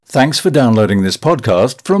Thanks for downloading this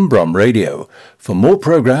podcast from Brum Radio. For more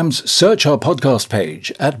programs, search our podcast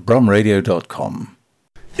page at brumradio.com.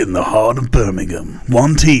 In the heart of Birmingham,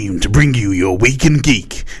 one team to bring you your week in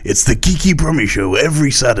geek. It's the Geeky Brummy Show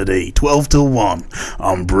every Saturday, 12 till 1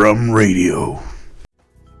 on Brum Radio.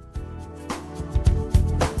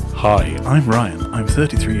 Hi, I'm Ryan. I'm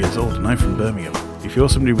 33 years old and I'm from Birmingham. If you're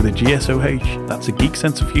somebody with a GSOH, that's a geek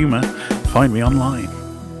sense of humour, find me online.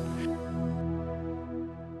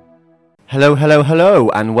 Hello, hello, hello,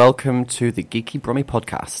 and welcome to the Geeky Brummy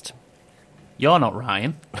podcast. You're not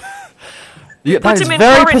Ryan. Yeah, that is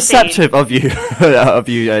very perceptive of you,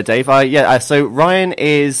 Dave. So Ryan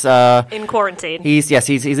is in quarantine. He's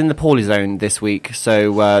in the poorly zone this week.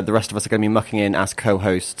 So the rest of us are going to be mucking in as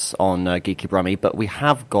co-hosts on Geeky Brummy. But we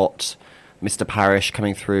have got Mr. Parrish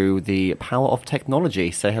coming through the power of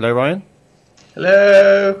technology. Say hello, Ryan.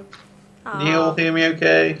 Hello. Can you all hear me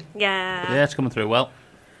okay? Yeah, it's coming through well.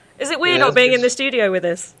 Is it weird not being in the studio with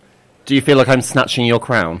us? Do you feel like I'm snatching your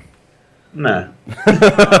crown? No.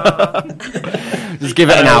 Just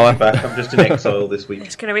give it an hour. I'm just in exile this week.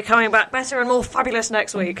 It's going to be coming back better and more fabulous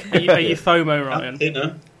next week. Are you FOMO,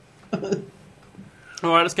 Ryan?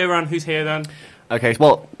 Alright, let's go around. Who's here then? Okay,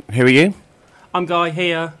 well, who are you? I'm Guy,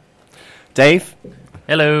 here. Dave?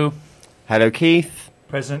 Hello. Hello, Keith.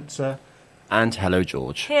 Present, sir. And hello,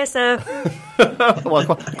 George. Here, sir.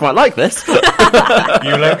 Well, I quite like this.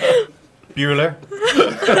 Bueller.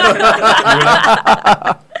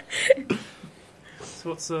 So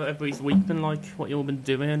what's everybody's week been like? What you all been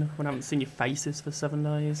doing? I haven't seen your faces for 7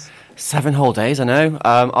 days. 7 whole days, I know.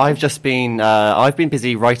 I've been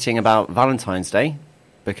busy writing about Valentine's Day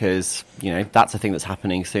because, that's a thing that's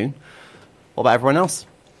happening soon. What about everyone else?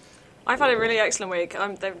 I've had a really excellent week.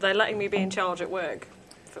 They're letting me be in charge at work,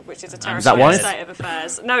 which is a terrifying state of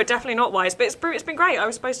affairs. No, definitely not wise, but it's been great. I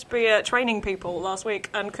was supposed to be training people last week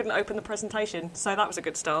and couldn't open the presentation, so that was a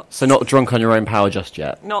good start. So not drunk on your own power just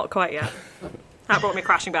yet? Not quite yet. That brought me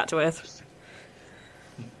crashing back to earth.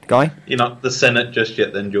 Guy? You're not the Senate just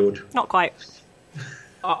yet then, George? Not quite.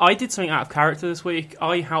 I did something out of character this week.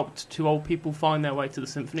 I helped 2 old people find their way to the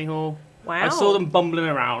Symphony Hall. Wow. I saw them bumbling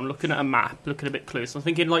around, looking at a map, looking a bit clueless. I'm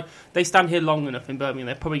thinking, they stand here long enough in Birmingham,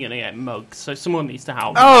 they're probably going to get mugged, so someone needs to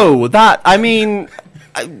help. Oh,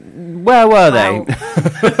 where were they?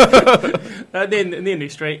 In the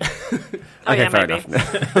industry. Okay, fair maybe.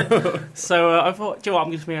 enough. So I thought, do you know what,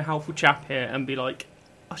 I'm just being a helpful chap here and be like,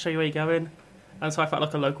 I'll show you where you're going. And so I felt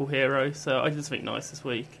like a local hero, so I did something nice this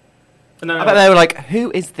week. And then I bet they were like,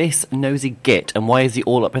 who is this nosy git and why is he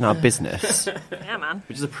all up in our business? Yeah, man.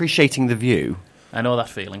 Which is appreciating the view. I know that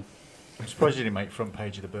feeling. I'm surprised you didn't make front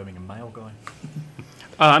page of the Birmingham Mail, Guy.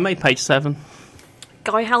 I made page 7.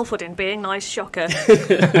 Guy Halford in Being Nice, shocker.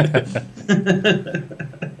 That's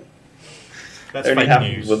Only fake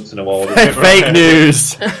happens news. once in a while. Fake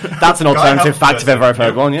news! That's an alternative fact if ever I've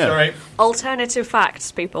heard one, yeah. Sorry. Alternative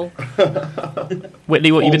facts, people.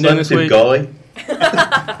 Whitley, what you been doing this week? Guy.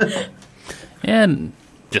 Yeah,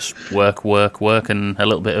 just work, and a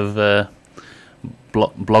little bit of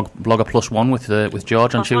Blogger Plus One with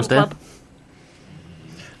George on Tuesday. Club.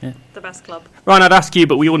 Yeah. The best club. Ryan, I'd ask you,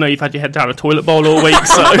 but we all know you've had your head down a toilet bowl all week,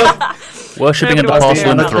 so worshipping at the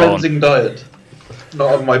porcelain on a throne. cleansing diet.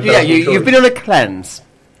 Not on my personal Yeah, you've been on a cleanse.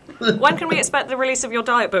 When can we expect the release of your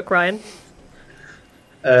diet book, Ryan?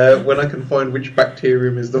 When I can find which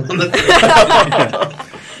bacterium is the one that...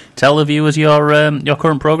 Tell the viewers your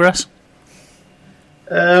current progress.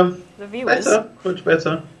 The viewers. Better, much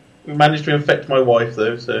better. We managed to infect my wife,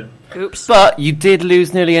 though, so... Oops. But you did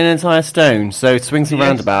lose nearly an entire stone, so swings and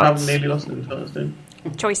roundabouts. I've nearly lost an entire stone.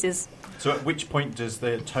 Choices. So at which point does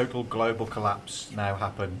the total global collapse now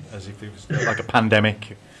happen, as if it was like a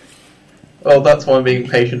pandemic? Well, that's why I'm being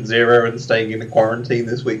patient zero and staying in quarantine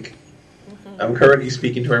this week. I'm currently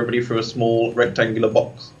speaking to everybody through a small rectangular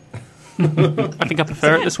box. I think I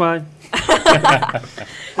prefer it this way. I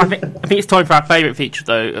think it's time for our favourite feature,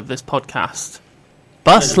 though, of this podcast.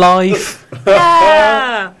 Bus life.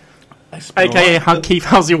 Yeah. AKA, Keith,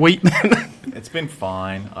 how's your week then? It's been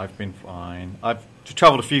fine. I've been fine. I've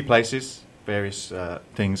travelled a few places, various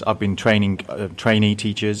things. I've been training trainee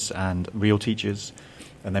teachers and real teachers,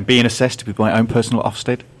 and then being assessed with my own personal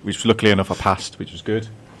Ofsted, which luckily enough I passed, which was good.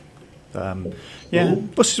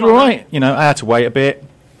 Buses were all right. I had to wait a bit.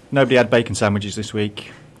 Nobody had bacon sandwiches this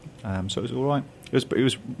week, so it was all right. It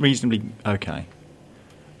was reasonably okay.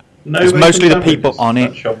 It's mostly the people on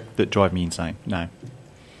it that drive me insane. No.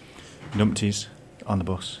 Numpties on the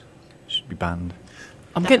bus should be banned.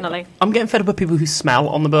 I'm Definitely. getting fed up with people who smell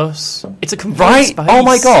on the bus. It's a confined Right? space. Oh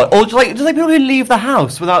my god! Or just like people who leave the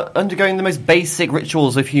house without undergoing the most basic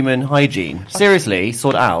rituals of human hygiene. Seriously,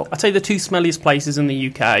 sort it out. I'd say the two smelliest places in the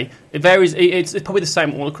UK. It varies. It's probably the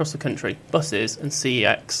same all across the country. Buses and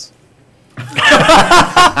CEX.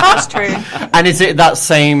 That's true. And is it that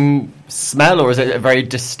same smell, or is it a very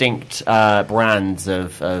distinct brands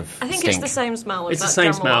of I think stink? it's the same smell as It's the that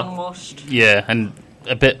same general smell. unwashed. Yeah, and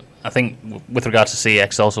a bit. I think with regards to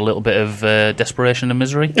CX, also a little bit of desperation and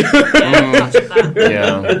misery. Much of that.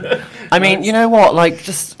 Yeah. I mean, you know what? Like,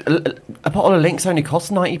 just a bottle of Lynx only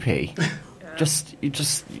costs 90p.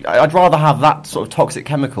 I'd rather have that sort of toxic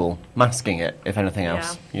chemical masking it, if anything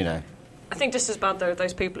else. You know. I think just as bad though,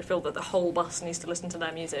 those people who feel that the whole bus needs to listen to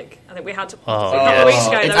their music. I think we had to Oh, a couple of weeks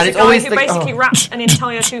ago. It's- There and was a it's guy always who the- basically oh. rapped an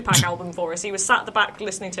entire Tupac album for us. He was sat at the back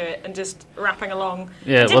listening to it and just rapping along.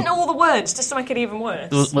 Yeah, He didn't well- know all the words just to make it even worse.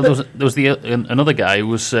 There was another guy who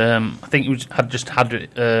was I think he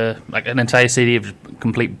had like an entire CD of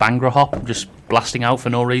complete Bangra hop just blasting out for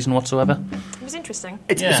no reason whatsoever. It was interesting.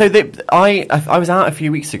 Yeah. So I was out a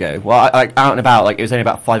few weeks ago. Well, I out and about. Like, it was only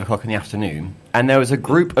about 5 o'clock in the afternoon, and there was a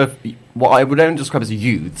group of what I would only describe as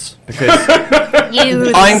youths, because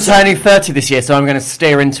I'm turning 30 this year, so I'm going to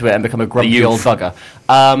steer into it and become a grumpy old bugger.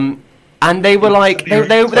 And they were like, they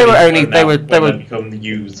were become the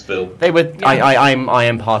youths, Phil. They were. I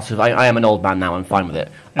am part of. I am an old man now. I'm fine with it.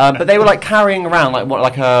 But they were like carrying around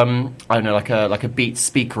like I don't know, like a Beats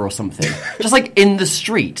speaker or something, just like in the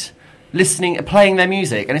street, listening, playing their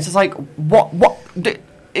music, and it's just like what.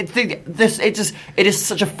 It is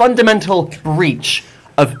such a fundamental breach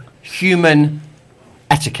of human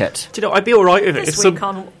etiquette. Do you know? I'd be all right with it. This week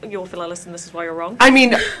on Your Phil Ellison, this is why you're wrong. I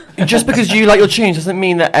mean, just because you like your tunes doesn't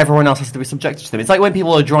mean that everyone else has to be subjected to them. It's like when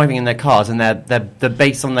people are driving in their cars and the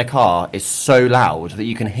bass on their car is so loud that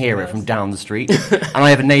you can hear it from down the street. And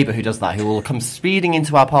I have a neighbour who does that, who will come speeding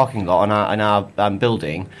into our parking lot in our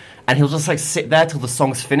building, and he'll just like sit there till the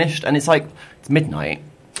song's finished. And it's like, it's midnight.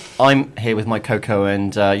 I'm here with my Coco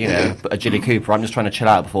and a Jilly Cooper. I'm just trying to chill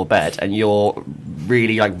out before bed, and you're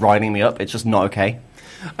really like riding me up. It's just not okay.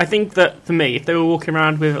 I think that for me, if they were walking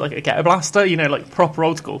around with like a Ghetto Blaster, like proper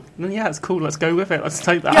old school, then yeah, it's cool. Let's go with it. Let's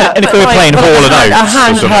take that. Yeah, and if they were playing Hall and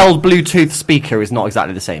Oates a or handheld Bluetooth speaker is not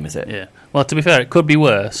exactly the same, is it? Yeah. Well, to be fair, it could be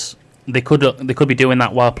worse. They could be doing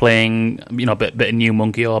that while playing, a bit of New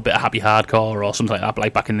Monkey or a bit of Happy Hardcore or something like that,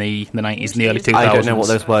 like back in the 90s and the early 2000s. I don't know what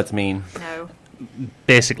those words mean. No.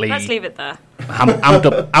 Basically, Let's leave it there.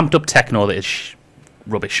 amped up techno that is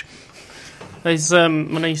rubbish. There's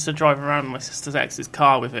when I used to drive around my sister's ex's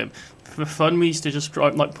car with him. For fun, we used to just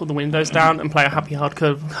drive, pull the windows down and play a Happy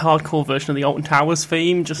Hardcore version of the Alton Towers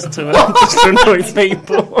theme, just to annoy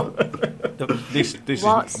people. This is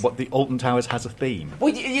what the Alton Towers has a theme.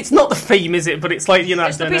 Well, it's not the theme, is it? But it's like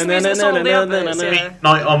It's the piece of music that's on the adverts, yeah.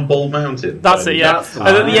 Night on Bald Mountain. That's it, yeah. And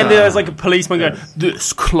at the end, there's like a policeman going,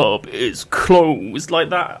 "This club is closed," like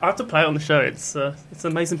that. I have to play it on the show. It's an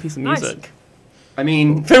amazing piece of Nice. music. I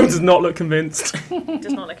mean, Phil does not look convinced.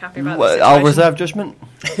 Does not look happy about well, this I'll situation. reserve judgment.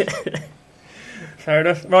 Fair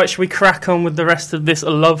enough. Right, should we crack on with the rest of this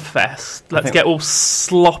love fest? Let's think- get all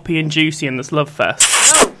sloppy and juicy in this love fest,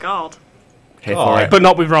 Oh, God. Here for it. but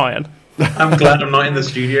not with Ryan. I'm glad I'm not in the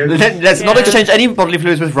studio. Let's not Yeah. exchange any bodily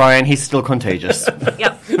fluids with Ryan. He's still contagious.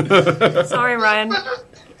 Yep. Sorry, Ryan.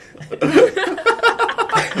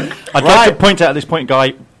 I'd like to point out at this point,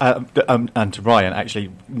 Guy, and to Ryan,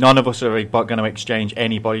 actually, none of us are going to exchange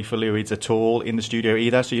any body fluids at all in the studio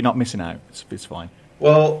either, so you're not missing out. It's fine.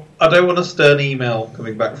 Well, I don't want a stern email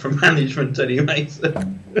coming back from management anyway. So.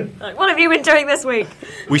 What have you been doing this week?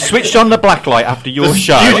 We switched on the blacklight after your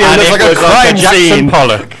show, studio and looks it like a was crime Jackson scene.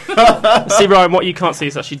 Pollock. See, Ryan, what you can't see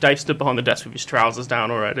is actually Dave stood behind the desk with his trousers down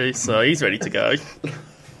already, so he's ready to go.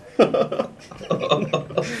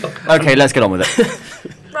 Okay, let's get on with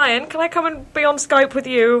it. Ryan, can I come and be on Skype with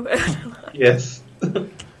you? Yes.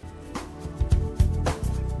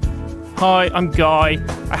 Hi, I'm Guy.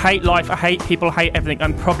 I hate life, I hate people, I hate everything.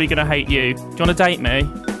 I'm probably going to hate you. Do you want to date me?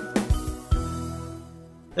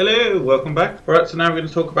 Hello, welcome back. Right, so now we're going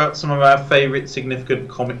to talk about some of our favourite significant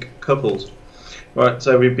comic couples. Right,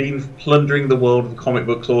 so we've been plundering the world of comic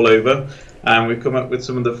books all over, and we've come up with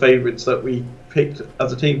some of the favourites that we picked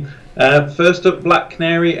as a team. First up, Black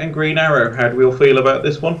Canary and Green Arrow. How do we all feel about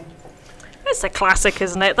this one? It's a classic,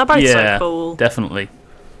 isn't it? They're both so cool. Definitely.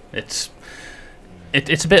 It's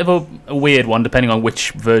a bit of a weird one, depending on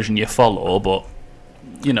which version you follow, but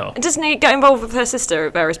Doesn't he get involved with her sister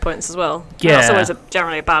at various points as well? Yeah. That's always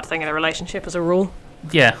generally a bad thing in a relationship as a rule.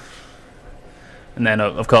 Yeah. And then,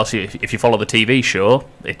 of course, if you follow the TV show,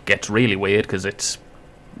 it gets really weird because it's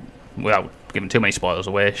without giving too many spoilers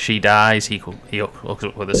away, she dies. He hooks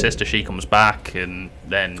up with her sister. She comes back, and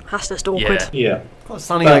then that's just awkward. Yeah. It's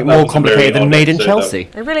sounding like more complicated than Made in Chelsea.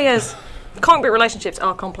 It really is. Comic book relationships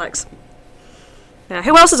are complex. Yeah.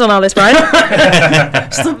 Who else is on our list, Brian?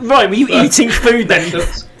 Right, were you eating food then?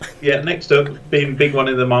 Next up, being big one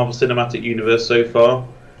in the Marvel Cinematic Universe so far,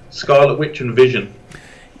 Scarlet Witch and Vision.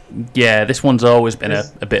 Yeah, this one's always been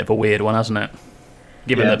a bit of a weird one, hasn't it?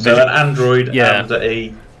 Given that so an android and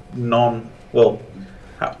a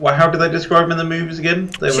how do they describe them in the movies again?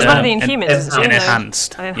 They She's one of the Inhumans,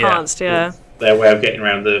 enhanced. Enhanced, yeah. Their way of getting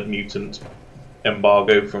around the mutant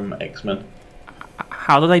embargo from X-Men.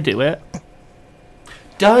 How do they do it?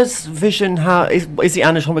 Does Vision is he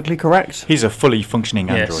anatomically correct? He's a fully functioning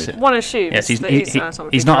android. One assumes yes,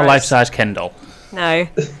 he's not a life-size Ken doll. No.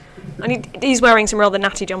 And he's wearing some rather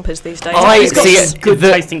natty jumpers these days. He's got good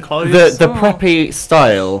tasting clothes. The preppy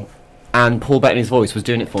style and Paul Bettany's voice was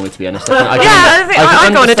doing it for me, to be honest. I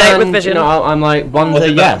go on a date with Vision. You know, I'm like,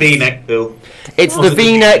 that V-neck, Bill? It's the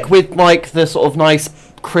V-neck with like the sort of nice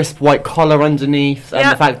crisp white collar underneath,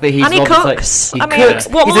 and the fact that he's and he cooks. He cooks.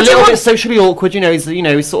 He's a little bit socially awkward.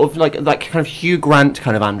 He's sort of like kind of Hugh Grant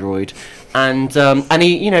kind of android. And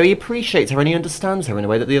he appreciates her and he understands her in a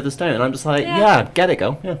way that the others don't. And I'm just like, get it,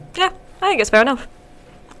 girl. Yeah, I think it's fair enough.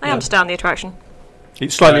 I understand the attraction.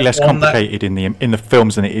 It's slightly less complicated in the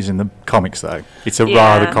films than it is in the comics, though. It's a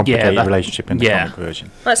rather complicated relationship in the comic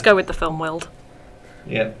version. Let's go with the film world.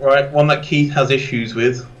 Yeah, right. One that Keith has issues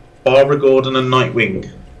with: Barbara Gordon and Nightwing.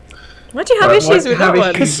 Why do you have issues with that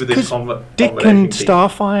one? Because Dick and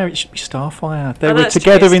Starfire, it should be Starfire. They were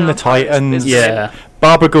together in the Titans. Yeah.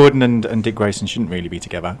 Barbara Gordon and Dick Grayson shouldn't really be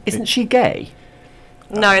together. Isn't she gay?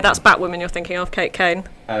 No, that's Batwoman you're thinking of, Kate Kane.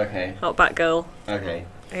 Okay. Not Batgirl. Okay.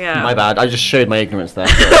 Yeah. My bad. I just showed my ignorance there.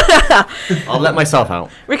 I'll let myself out.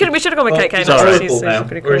 We should have gone with Kate Kane. She's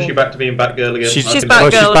pretty cool. Or is she back to being Batgirl again? She's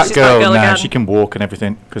Batgirl. She's Batgirl now. She can walk and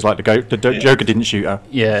everything because the Joker didn't shoot her.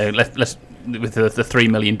 Yeah. Let's with the 3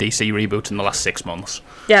 million DC reboot in the last 6 months.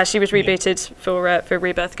 Yeah, she was rebooted for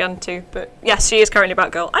Rebirth again too. But yes, she is currently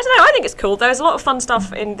Batgirl. I don't know. I think it's cool. There's a lot of fun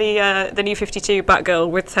stuff in the New 52 Batgirl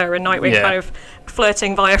with her and Nightwing kind of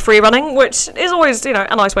flirting via free running, which is always a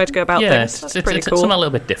nice way to go about things. That's pretty cool. It's something a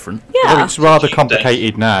little bit different. Yeah, well, it's rather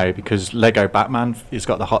complicated now because Lego Batman has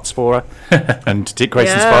got the hots for her, and Dick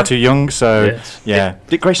Grayson's far too young. So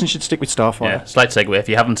Dick Grayson should stick with Starfire. Yeah, slight segue. If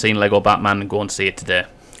you haven't seen Lego Batman, go and see it today.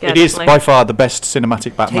 Yeah, it is by far the best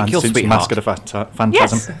cinematic Batman since Mask of the Phantasm.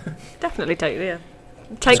 Yes, definitely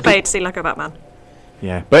take Bay to see Lego Batman.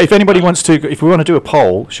 Yeah, but if anybody wants to, if we want to do a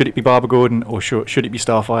poll, should it be Barbara Gordon or should it be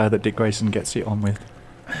Starfire that Dick Grayson gets it on with?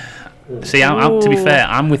 See, to be fair,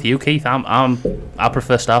 I'm with you, Keith. I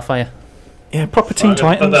prefer Starfire. Yeah, proper Teen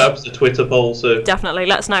Titans. Put that up as a Twitter poll, so definitely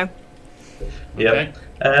let us know. Yeah.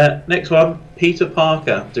 Okay. Next one, Peter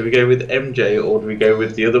Parker. Do we go with MJ or do we go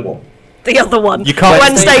with the other one? The other one. You can't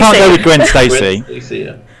go with Gwen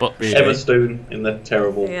Stacy. But Emma Stone in the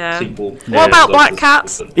terrible sequel. What about Black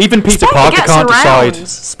Cat? Even Peter Spidey Parker can't decide.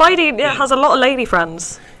 Spidey has a lot of lady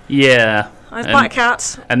friends. Yeah. There's Black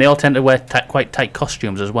Cat. And they all tend to wear quite tight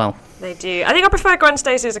costumes as well. They do. I think I prefer Gwen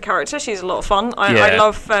Stacy as a character. She's a lot of fun. I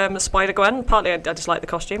love Spider-Gwen. Partly I just like the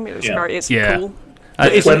costume. It's cool.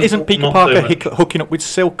 Isn't Peter Parker hooking up with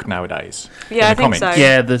Silk nowadays? Yeah, I think so.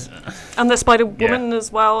 Yeah, and the Spider-Woman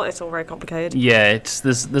as well. It's all very complicated. Yeah,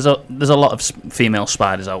 there's a lot of female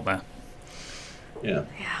spiders out there. Yeah.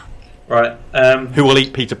 Right. Who will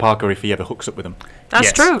eat Peter Parker if he ever hooks up with them?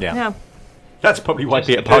 That's true. Yeah. That's probably why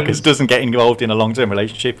Peter Parker doesn't get involved in a long-term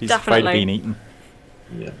relationship. He's afraid of being eaten.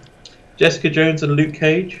 Yeah. Jessica Jones and Luke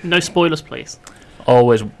Cage. No spoilers, please.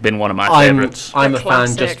 Always been one of my favourites. I'm a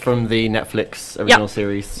fan just from the Netflix original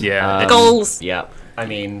series. Yeah. Goals. Yeah. I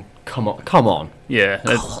mean, come on. Yeah.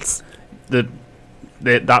 Goals.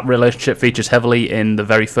 That relationship features heavily in the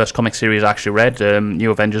very first comic series I actually read,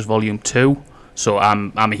 New Avengers Volume 2. So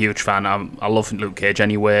I'm a huge fan. I love Luke Cage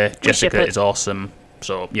anyway. Jessica is awesome.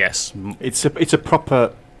 So yes. It's a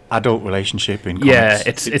proper adult relationship in comics. Yeah,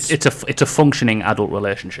 it's a functioning adult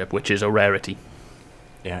relationship, which is a rarity.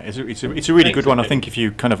 Yeah, it's a really good one. I think if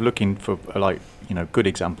you're kind of looking for good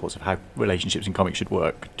examples of how relationships in comics should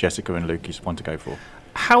work, Jessica and Luke is one to go for.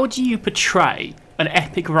 How do you portray an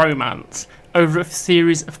epic romance over a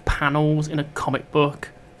series of panels in a comic book?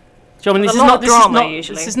 Do you know what I mean?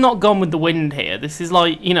 This is not Gone with the Wind here. This is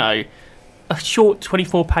like a short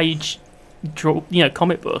 24-page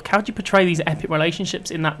comic book. How do you portray these epic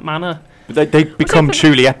relationships in that manner? They become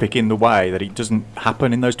truly epic in the way that it doesn't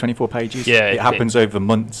happen in those 24 pages. Yeah, it happens over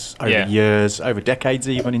months, over years, over decades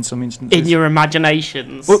even in some instances. In your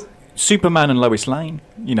imaginations. Well, Superman and Lois Lane,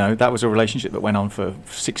 that was a relationship that went on for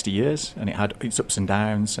 60 years, and it had its ups and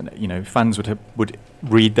downs, and fans would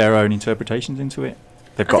read their own interpretations into it.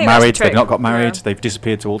 They've got married, they've not got married, they've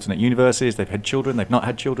disappeared to alternate universes, they've had children, they've not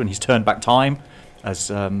had children. He's turned back time,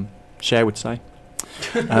 as Cher would say.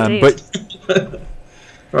 But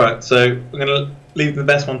right, so we're going to leave the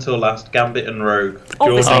best one till last. Gambit and Rogue.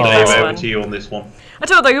 Obviously George, the I'll best over one. to you on this one. I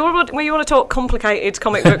don't know, when you want to talk complicated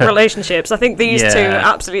comic book relationships, I think these two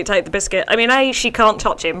absolutely take the biscuit. I mean, A, she can't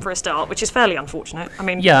touch him for a start, which is fairly unfortunate. I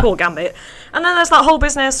mean, poor Gambit. And then there's that whole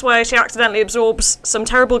business where she accidentally absorbs some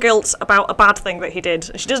terrible guilt about a bad thing that he did.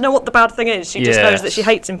 She doesn't know what the bad thing is. She just knows that she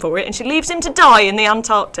hates him for it, and she leaves him to die in the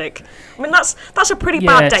Antarctic. I mean, that's a pretty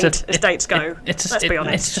bad date as dates go. Let's be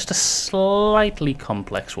honest. It's just a slightly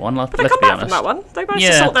complex one. But they come back from that one. They managed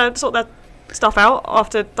to sort their stuff out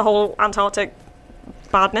after the whole Antarctic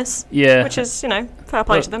badness, which is, fair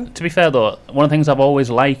play to them. To be fair, though, one of the things I've always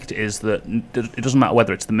liked is that it doesn't matter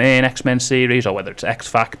whether it's the main X-Men series or whether it's X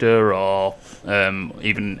Factor or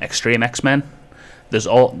even Extreme X-Men. There's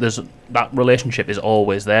that relationship is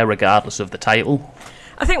always there, regardless of the title.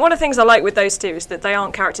 I think one of the things I like with those two is that they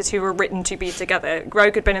aren't characters who were written to be together.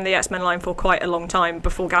 Rogue had been in the X-Men line for quite a long time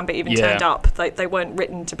before Gambit even turned up. They weren't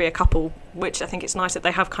written to be a couple, which I think it's nice that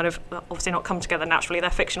they have kind of, obviously not come together naturally,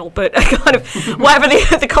 they're fictional, but kind of whatever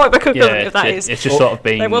the comic book equivalent of that is. It's just sort of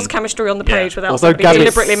being... There was chemistry on the page without somebody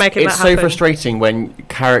deliberately making that happen. It's so frustrating when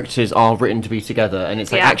characters are written to be together, and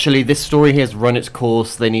it's like, actually, this story has run its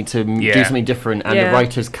course, they need to do something different, and the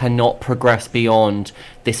writers cannot progress beyond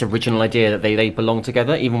this original idea that they belong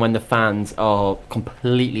together, even when the fans are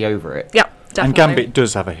completely over it. Yeah, definitely. And Gambit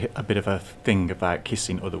does have a bit of a thing about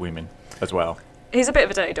kissing other women as well. He's a bit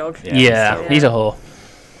of a dirty dog. Yeah, he's a whore.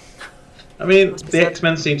 I mean, the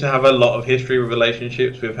X-Men seem to have a lot of history with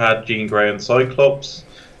relationships. We've had Jean Grey and Cyclops,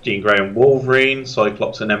 Jean Grey and Wolverine,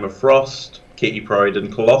 Cyclops and Emma Frost, Kitty Pryde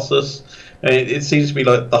and Colossus. It seems to be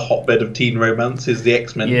like the hotbed of teen romance is the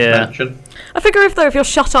X-Men mansion. I figure if you're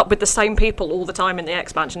shut up with the same people all the time in the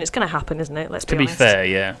X-Mansion, it's going to happen, isn't it? Let's be honest. To be fair,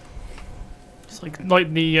 yeah. It's like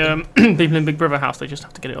the people in Big Brother house, they just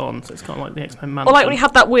have to get it on, so it's kind of like the X-Men mansion. Or like when you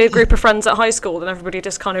had that weird group of friends at high school, then everybody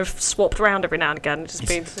just kind of swapped around every now and again. Just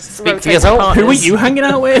rotating partners. Who are you hanging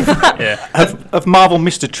out with? Have Marvel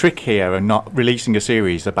missed a trick here and not releasing a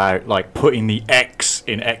series about like putting the X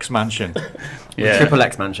in X Mansion? Triple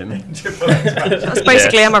X Mansion. That's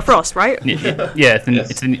basically Emma Frost, right?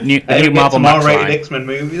 It's the new Marvel Max R-rated X-Men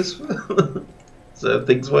movies. So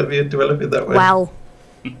things might be developing that way. Well,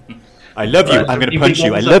 I love you. I'm going to punch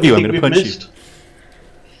you. I love you. I'm going to punch you.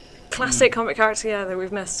 Classic comic character, that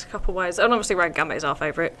we've missed a couple of ways. And obviously Red Gambit is our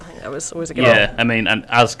favourite. I think that was always a good one. I mean, and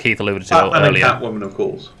as Keith alluded to Batman earlier... and Catwoman, of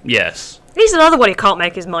course. Yes. He's another one who can't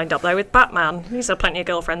make his mind up, though, with Batman. He's had plenty of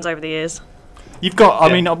girlfriends over the years. You've got,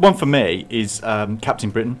 I mean, one for me is Captain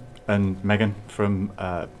Britain and Megan from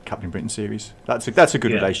Captain Britain series. That's a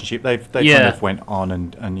good relationship. They kind of went on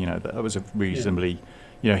and that was a reasonably,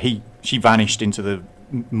 she vanished into the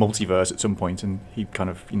multiverse at some point, and he kind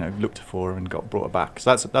of looked for her and got brought her back.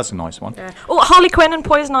 So that's a nice one. Yeah. Oh, Harley Quinn and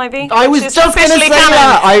Poison Ivy. I was just going to say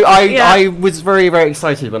that. I was very, very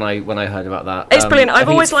excited when I heard about that. It's brilliant. I've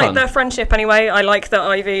always liked their friendship anyway. I like that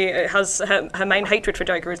Ivy has her main hatred for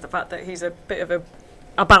Joker is the fact that he's a bit of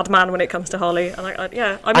a bad man when it comes to Harley. And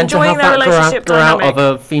I'm enjoying their relationship dynamic. Out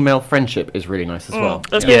of a female friendship is really nice as well.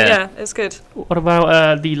 It's good. What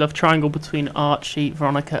about the love triangle between Archie,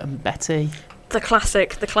 Veronica, and Betty? The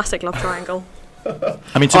classic love triangle.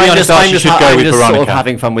 I mean, to be honest, Archie should go with Veronica. Sort of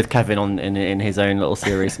having fun with Kevin in his own little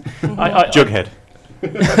series. Jughead.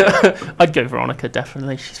 I'd go Veronica,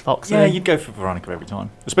 definitely. She's foxy. Yeah, you'd go for Veronica every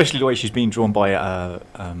time, especially the way she's being drawn by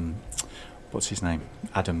what's his name,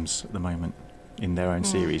 Adams at the moment in their own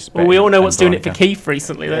series. Well, we all know what's doing it for Keith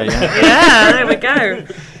recently. Yeah, there we go.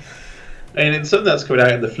 And it's something that's coming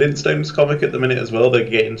out in the Flintstones comic at the minute as well. They're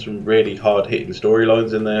getting some really hard-hitting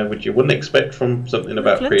storylines in there, which you wouldn't expect from something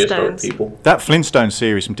about prehistoric people. That Flintstone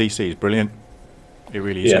series from DC is brilliant. It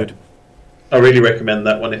really is good. I really recommend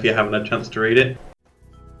that one if you haven't had a chance to read it.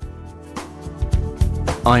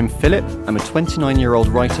 I'm Philip. I'm a 29-year-old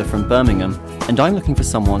writer from Birmingham, and I'm looking for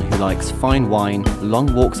someone who likes fine wine,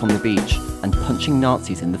 long walks on the beach, and punching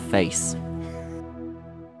Nazis in the face.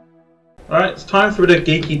 Alright, it's time for a bit of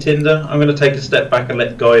geeky Tinder. I'm going to take a step back and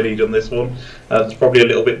let Guy lead on this one. It's probably a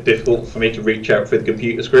little bit difficult for me to reach out for the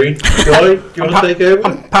computer screen. Guy, do you want to take over?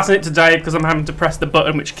 I'm passing it to Dave because I'm having to press the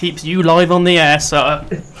button which keeps you live on the air, sir.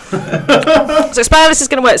 So explain how this is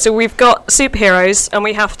going to work. So we've got superheroes and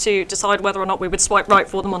we have to decide whether or not we would swipe right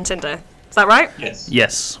for them on Tinder. Is that right?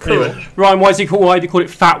 Yes. Cool. Ryan, why do you call it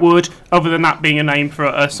Fatwood, other than that being a name for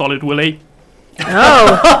a solid willy?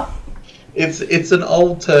 Oh. It's an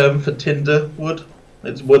old term for tinder wood.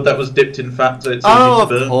 It's wood that was dipped in fat, so it's easy Oh, to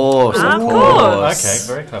burn. of course. Of course.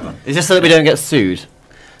 Okay, very clever. Is this so that we don't get sued?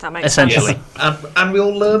 That makes Essentially. sense. And we all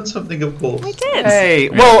learned something, of course. We did. Hey,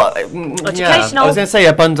 well, yeah. Educational. I was going to say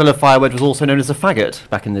a bundle of firewood was also known as a faggot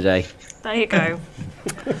back in the day. There you go.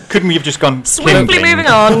 Couldn't we have just gone Swiftly King? moving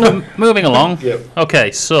on. Moving along. Yep. Okay,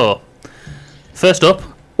 so first up,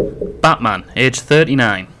 Batman, age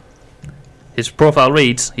 39. His profile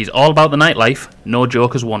reads, "He's all about the nightlife. No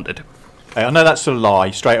jokers wanted." I know that's a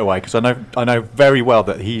lie straight away because I know very well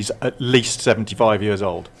that he's at least 75 years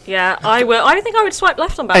old. Yeah, I will. I think I would swipe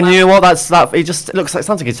left on Batman. And you know what? It just looks like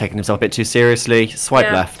sounds like he's taking himself a bit too seriously. Swipe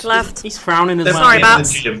Yeah, left. Left. He's frowning as well. Sorry, Definitely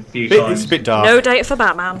Bats. in the gym a few It's times. a bit dark. No date for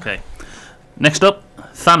Batman. Okay. Next up,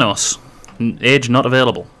 Thanos, age not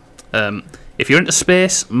available. If you're into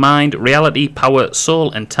space, mind, reality, power,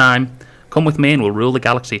 soul, and time, come with me and we'll rule the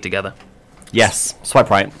galaxy together. Yes. Swipe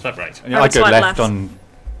right. That's right. Yeah, I I would go swipe left left. on.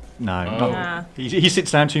 No, not, Yeah. he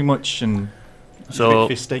sits down too much and he's So- a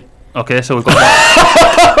bit fisty. Okay, so we've got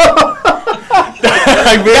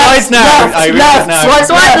I realise now. I realise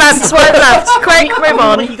now. Swipe left. Quick, move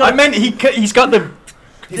on. I meant he's got the. got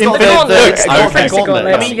the gauntlets. Okay. Infinity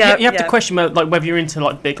gauntlets. I mean, Yeah, you have to yeah. question like whether you're into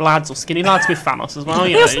like big lads or skinny lads with Thanos as well.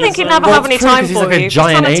 He also think he'd never Well, have any true, time 'cause he's for like a you. He's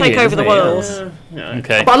giant trying to take alien, over the isn't he? world.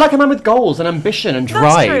 okay. But I like a man with goals and ambition and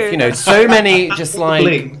drive. true. You know, so many just like.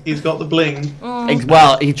 Bling. He's got the bling.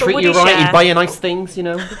 Well, he'd treat would you he right. share? He'd buy you nice things. You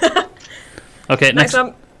know. Okay, Next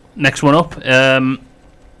next one. one up.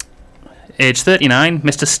 Age 39,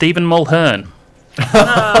 Mr. Stephen Mulhern.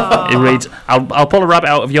 It reads, I'll pull a rabbit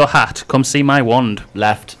out of your hat. Come see my wand.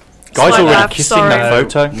 Left. Guy's Swipe already left, kissing sorry. that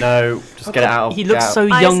photo. No. Just get it out. He get looks out. so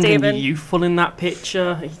Hi, young Stephen. and youthful in that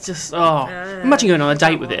picture. He just imagine going on a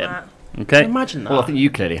date with him. Okay. Imagine that. Well, I think you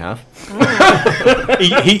clearly have.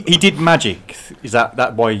 He did magic. Is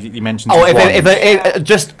that why he mentions? Oh, his wand? if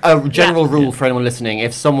just a general rule for anyone listening: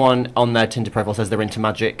 if someone on their Tinder profile says they're into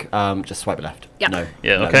magic, just swipe left. Yeah. No.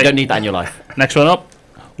 Yeah, No, okay. You don't need that in your life. Next one up,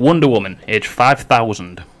 Wonder Woman, age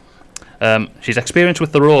 5,000. She's experienced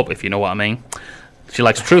with the rope, if you know what I mean. She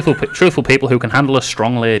likes truthful people who can handle a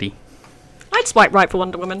strong lady. I'd swipe right for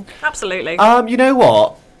Wonder Woman. Absolutely. You know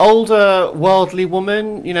what? Older, worldly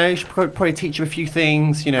woman. You know, she could probably teach you a few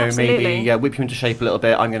things. You know, Absolutely. maybe whip you into shape a little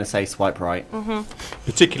bit. I'm going to say swipe right.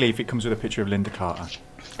 Particularly if it comes with a picture of Linda Carter.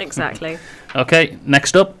 Exactly. Okay,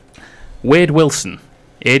 next up, Wade Wilson,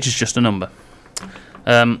 age is just a number.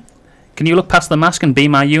 Can you look past the mask and be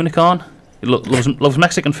my unicorn? He loves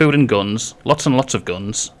Mexican food and guns, lots and lots of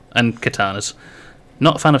guns, and katanas.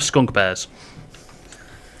 Not a fan of skunk bears.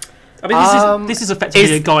 I mean, this is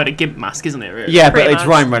effectively a guy in a gimp mask, isn't it? Really? Yeah, but Pretty it's much.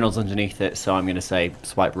 Ryan Reynolds underneath it, so I'm going to say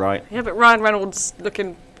swipe right. Yeah, but Ryan Reynolds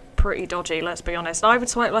looking pretty dodgy, let's be honest. I would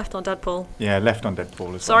swipe left on Deadpool. Yeah, left on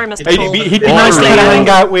Deadpool as Sorry, well. Mr. Paul. He'd be Oh, nice to really? hang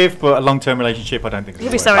out with, but a long-term relationship, I don't think.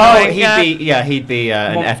 He'd be so Oh, annoying. Yeah. he'd be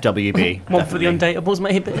an One- FWB. One for the definitely. undateables,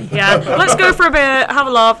 maybe. Yeah, let's go for a beer, have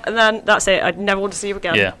a laugh, and then that's it. I'd never want to see you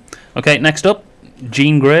again. Yeah. Okay, next up,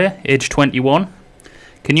 Jean Grey, age 21.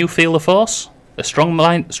 Can you feel the force? A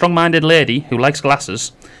strong-minded lady who likes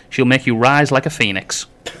glasses. She'll make you rise like a phoenix.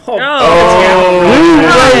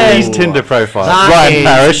 These Tinder profiles. That Ryan is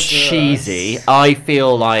Parrish. cheesy. I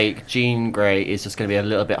feel like Jean Grey is just going to be a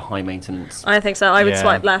little bit high maintenance. I think so. I would Yeah.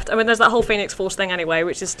 swipe left. I mean, there's that whole Phoenix Force thing anyway,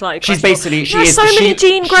 which is like She's questionable. basically- she There's is- so many she-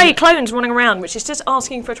 Jean Grey she- clones running around, which is just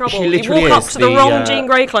asking for trouble. She You literally walk up is to the the, wrong Jean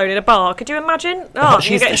Grey clone in a bar. Could you imagine? Oh,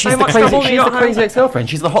 you get in so much trouble when she's you the got crazy home. ex-girlfriend.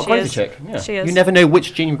 She's the hot She crazy is. chick. Yeah. She is. You never know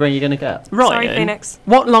which Jean Grey you're going to get. Right. Sorry, then. Phoenix.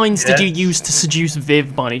 What lines did Yeah. you use to seduce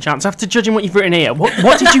Viv by any chance? After judging what you've written here,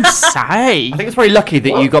 what did you say? I think it's very lucky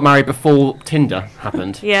that you got married before Tinder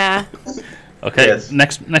happened. Yeah. Okay, Yes.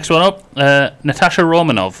 next one up, Natasha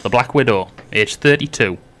Romanov, the Black Widow, age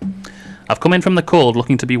 32. I've come in from the cold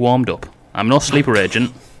looking to be warmed up. I'm no sleeper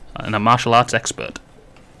agent and a martial arts expert.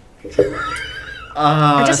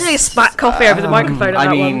 I just need a spat coffee over the microphone on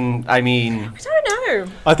that one. I mean, I don't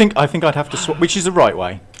know. I think I'd have to swipe, which is the right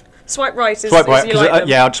way. Swipe right is, Swipe right, is you 'cause, like them.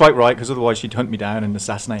 yeah, I'd swipe right because otherwise she'd hunt me down and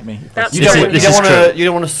assassinate me. That's you This don't, is- you this don't is want true. to. You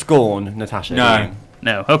don't want to scorn Natasha. No. do you?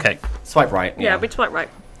 No, okay. Swipe right. Yeah, we'd swipe right.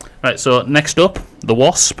 Right, so next up, the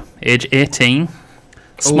Wasp, age 18.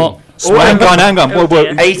 Small. Oh, hang on. Oh, Whoa.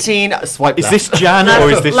 dear. 18. Swipe. Is left. this Jan Left,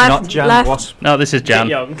 or is this left, not Jan? left. Wasp? No, this is Bit Jan.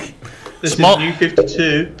 young. This Small- is New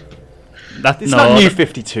 52. It's No, not New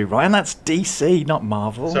 52, Ryan. That's DC, not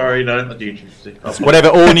Marvel. Sorry, no, not New 52. Oh, Whatever,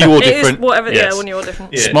 all new or It is different. whatever, Yes. yeah, when you're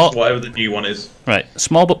different. yeah, Small- whatever the new one is. Right,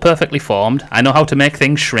 small but perfectly formed. I know how to make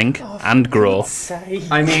things shrink and grow.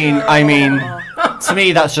 I mean, to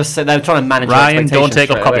me, that's just they're trying to manage. your Ryan, don't expectations take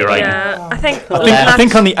up straight away. copyright. Yeah. I think I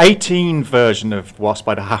think on the 18 version of Wasp,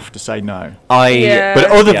 I'd have to say no. Yeah. But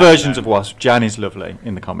other versions of Wasp, Jan is lovely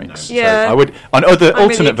in the comics. Yeah. So I would on other I'm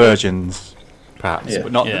alternate really versions, perhaps,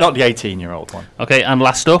 but not the 18-year-old one. Okay, and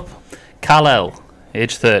last up, Kal-El,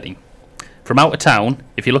 age 30. From out of town,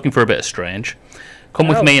 if you're looking for a bit of strange, come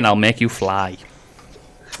with me and I'll make you fly.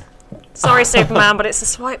 Sorry, Superman, but it's a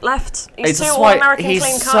swipe left. He's too a all-American he's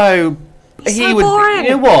clean cut. so... He's he so would. boring. You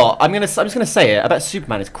know what? I'm just gonna say it. I bet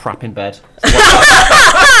Superman is crap in bed. What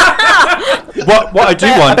I do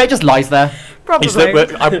I want bet he just lies there. Probably. is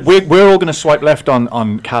that we're all going to swipe left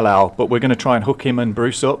on Kal-El, but we're going to try and hook him and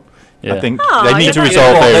Bruce up. Yeah. I think Oh, they need to you know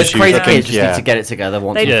resolve what? their Those issues. crazy I think, kids just need to get it together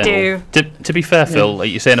once. They and do. for all. To be fair, Phil, like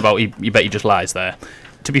you're saying about you bet he just lies there.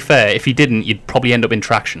 To be fair, if he didn't, you'd probably end up in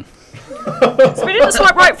Traction. So we didn't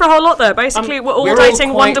swipe right for a whole lot there. Basically, we're all we're all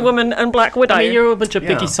dating quite- Wonder Woman and Black Widow. I mean, you're a bunch of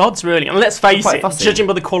picky Yeah. sods, really. And let's face Quite it, fussy. judging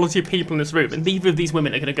by the quality of people in this room, and neither of these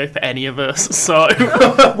women are going to go for any of us. So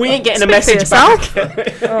we ain't getting a Speak message for yourself. back.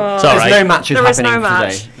 It's all There's right. no matches There is happening no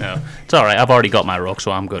match. today. No, it's all right. I've already got my rock,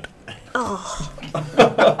 so I'm good.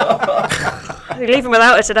 You're leaving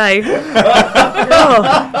without her today.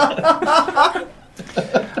 Oh.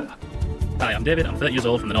 Hi, I'm David. I'm 30 years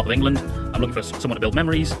old from the north of England. I'm looking for someone to build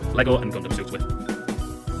memories, Lego, and Gundam suits with.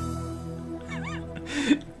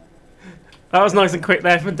 That was nice and quick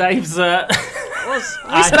there for Dave's. You I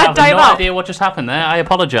sped have Dave no up. idea what just happened there. I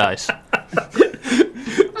apologise.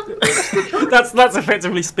 That's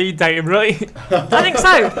effectively speed dating, right? I think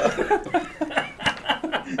so.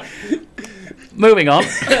 Moving on.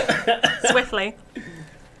 Swiftly.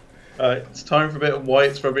 It's time for a bit of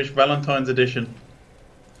Wyatt's Rubbish Valentine's edition.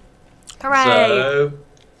 Hooray. So,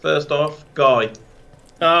 first off, Guy.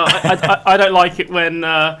 I don't like it when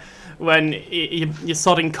your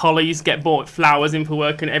sodding collies get bought flowers in for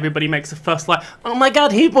work and everybody makes a fuss like, oh my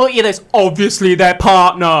god, who bought you this? Obviously their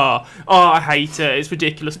partner. Oh, I hate it. It's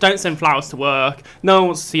ridiculous. Don't send flowers to work. No one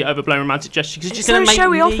wants to see overblown romantic gestures. Cause It's you're so gonna make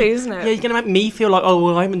showy me, offy, isn't it? Yeah, you're going to make me feel like, oh,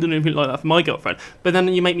 well, I haven't done anything like that for my girlfriend. But then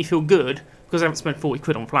you make me feel good because I haven't spent 40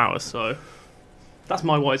 quid on flowers. So that's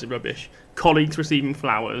my wise and rubbish. Colleagues receiving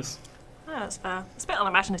flowers. Oh, that's fair. It's a bit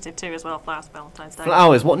unimaginative too, as well. Flowers for Valentine's Day.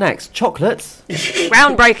 Flowers. What next? Chocolates.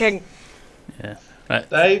 Groundbreaking. Yeah. Right.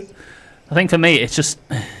 Dave? I think for me, it's just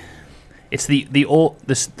it's the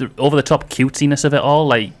over the top cutesiness of it all.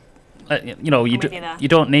 Like you know, with you there. you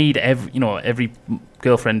don't need every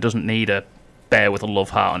girlfriend doesn't need a bear with a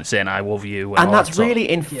love heart on it saying "I love you," And all that's that sort. really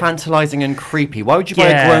infantilizing and creepy. Why would you buy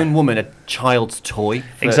Yeah. a grown woman a child's toy to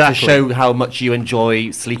Exactly. show how much you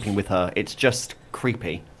enjoy sleeping with her? It's just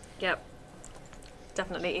creepy. Yep.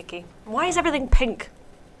 Definitely icky. Why is everything pink?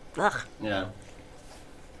 Ugh. Yeah.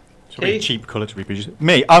 It's a really cheap colour to reproduce.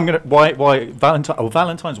 Me, I'm gonna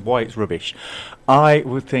Valentine's White's rubbish. I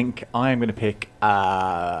would think I am going to pick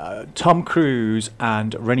Tom Cruise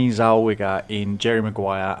and Renée Zellweger in Jerry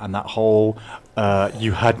Maguire and that whole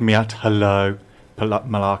 "You had me at hello"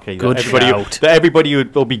 malarkey. Good shout. That everybody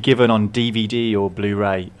will be given on DVD or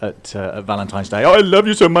Blu-ray at Valentine's Day. Oh, I love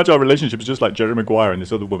you so much. Our relationship is just like Jerry Maguire and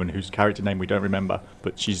this other woman whose character name we don't remember,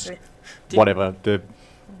 but she's whatever. The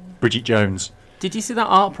Bridget Jones. Did you see that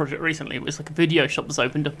art project recently? It was like a video shop that's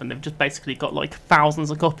opened up and they've just basically got like thousands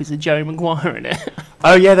of copies of Jerry Maguire in it.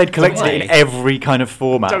 Oh yeah, they'd collected it Really? in every kind of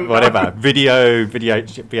format, Don't whatever. know. Video,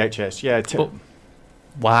 VHS. Yeah, But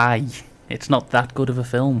why? It's not that good of a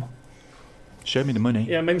film. show me the money.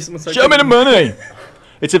 Yeah, maybe someone said. Show me the money.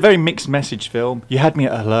 It's a very mixed message film. You had me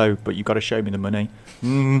at hello, but you got to show me the money.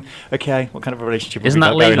 Okay, what kind of a relationship? Isn't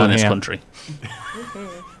have that we got legal going in on this here? country?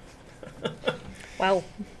 Well.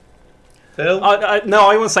 Phil? No,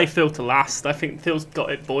 I want to say Phil to last. I think Phil's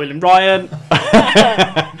got it boiling. Ryan.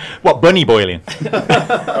 What, bunny boiling?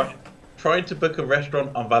 Trying to book a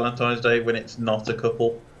restaurant on Valentine's Day when it's not a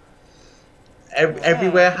couple.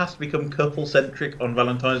 Everywhere has to become couple-centric on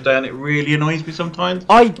Valentine's Day, and it really annoys me sometimes.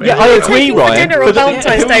 I agree, Taking for Ryan. dinner on But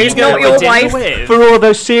Valentine's Day is Who are you not going your for dinner wife. with? for all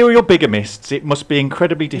those serial bigamists, it must be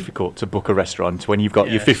incredibly difficult to book a restaurant when you've got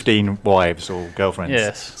your Yes. 15 wives or girlfriends.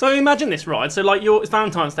 Yes. So imagine this, right? So like, it's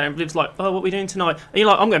Valentine's Day, and Liv's like, "Oh, what are we doing tonight?" And you're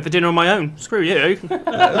like, "I'm going for dinner on my own." Screw you.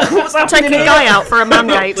 What's I'm taking a guy out for a man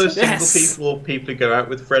date. Those single Yes. people or people who go out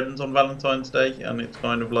with friends on Valentine's Day, and it's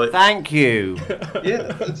kind of like, Thank you.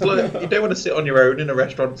 yeah, it's like you don't want to sit on your own in a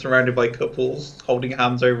restaurant surrounded by couples holding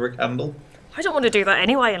hands over a candle. I don't want to do that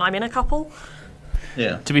anyway, and I'm in a couple.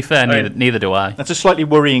 Yeah. To be fair, neither do I. That's a slightly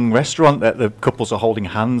worrying restaurant that the couples are holding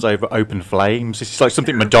hands over open flames. This is like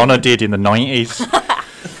something Madonna did in the 90s.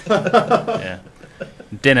 Yeah.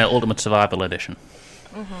 Dinner Ultimate Survival Edition.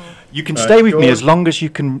 You can stay with me as long as you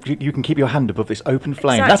can keep your hand above this open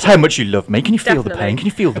flame. Exactly. That's how much you love me. Can you feel the Definitely. pain? Can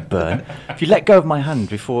you feel the burn? If you let go of my hand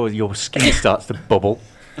before your skin starts to bubble.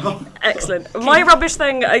 Excellent. My rubbish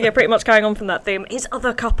thing, pretty much going on from that theme, is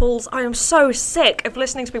other couples. I am so sick of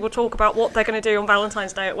listening to people talk about what they're going to do on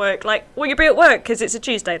Valentine's Day at work. Like, will you be at work? Because it's a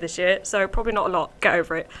Tuesday this year, so probably not a lot. Get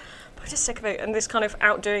over it. But I'm just sick of it, and this kind of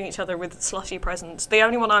outdoing each other with slushy presents. The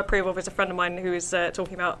only one I approve of is a friend of mine who is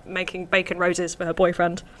talking about making bacon roses for her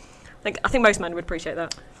boyfriend. I think most men would appreciate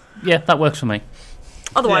that. Yeah, that works for me.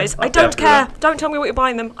 Otherwise, I don't care. Don't tell me what you're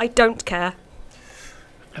buying them. I don't care.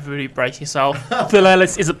 Everybody brace yourself. Phil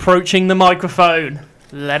Ellis is approaching the microphone.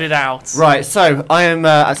 Let it out. Right, so I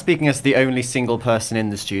am speaking as the only single person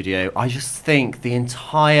in the studio. I just think the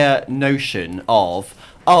entire notion of,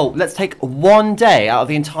 let's take one day out of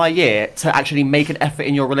the entire year to actually make an effort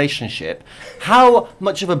in your relationship. How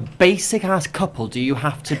much of a basic-ass couple do you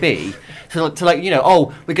have to be to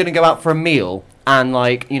we're going to go out for a meal and,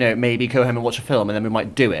 maybe go home and watch a film and then we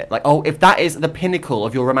might do it. If that is the pinnacle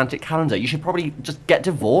of your romantic calendar, you should probably just get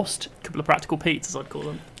divorced. A couple of practical pizzas, I'd call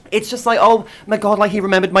them. It's just oh my god, he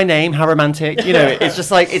remembered my name, how romantic. It's just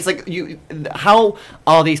how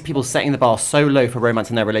are these people setting the bar so low for romance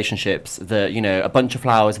in their relationships that, a bunch of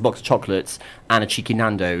flowers, a box of chocolates, and a cheeky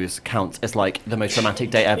Nando's count as the most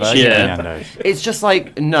romantic day ever. Yeah. It's just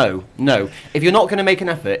no. If you're not going to make an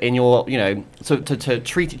effort in your, to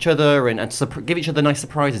treat each other and to give each other nice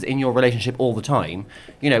surprises in your relationship all the time,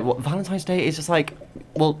 Valentine's Day is just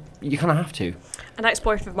you kind of have to. An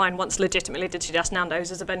ex-boyfriend of mine once legitimately did suggest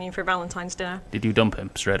Nando's as a venue for Valentine's dinner. Did you dump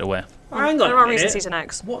him straight away? Hang on There a are minute. reasons he's an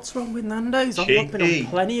ex. What's wrong with Nando's? I've Cheeky. been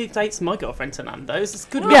on plenty of dates with my girlfriend to Nando's. It's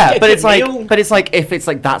good. Yeah, Get a but good it's meal. if it's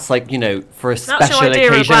that's for a your special idea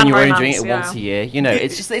of occasion and you're grand only doing it romance, once a year.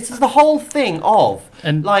 It's just the whole thing of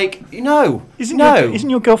And Isn't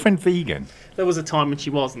your girlfriend vegan? There was a time when she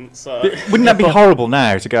wasn't, so... Wouldn't that be horrible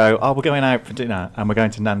now to go, we're going out for dinner and we're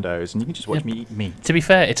going to Nando's and you can just watch me eat meat? to be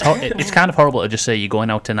fair, it's kind of horrible to just say you're going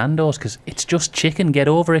out to Nando's because it's just chicken. Get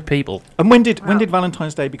over it, people. And when did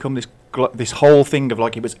Valentine's Day become this whole thing of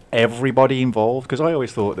it was everybody involved? Because I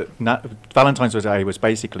always thought that Valentine's Day was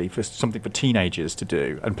basically for something for teenagers to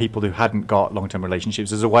do and people who hadn't got long-term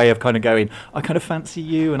relationships as a way of kind of going, I kind of fancy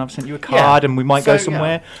you and I've sent you a card and we might go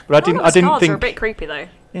somewhere. But I didn't cards think are a bit creepy though.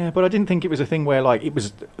 Yeah, but I didn't think it was a thing where it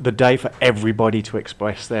was the day for everybody to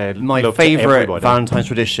express their My love to favourite everybody. Valentine's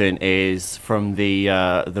tradition is from the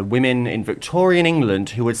women in Victorian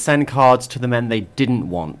England who would send cards to the men they didn't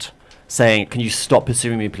want, saying, "Can you stop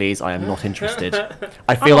pursuing me, please? I am not interested."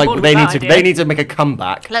 I feel on board they with need that to idea. they need to make a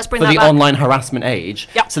comeback Let's bring for that the back. online harassment age,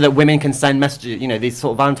 Yep. so that women can send messages, these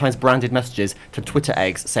sort of Valentine's branded messages to Twitter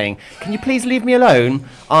eggs saying, "Can you please leave me alone?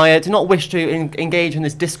 I do not wish to engage in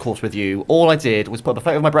this discourse with you. All I did was put up a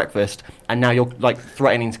photo of my breakfast, and now you're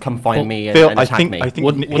threatening to come find me and, Phil, and attack me." I think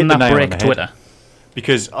Wouldn't hit the that nail on break the head. Twitter?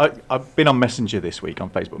 Because I've been on Messenger this week, on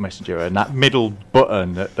Facebook Messenger, and that middle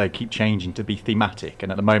button that they keep changing to be thematic.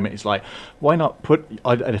 And at the moment, it's why not put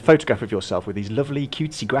a photograph of yourself with these lovely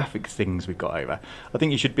cutesy graphic things we've got over? I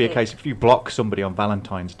think it should be a case if you block somebody on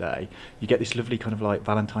Valentine's Day, you get this lovely kind of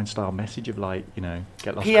Valentine-style message of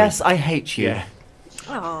get lost. P.S. I hate you. Yeah.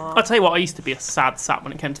 I'll tell you what, I used to be a sad sap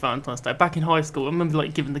when it came to Valentine's Day. Back in high school, I remember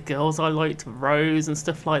giving the girls I liked a rose and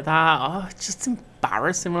stuff like that. It's just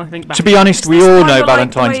embarrassing when I think back. To be honest, we this all why know you're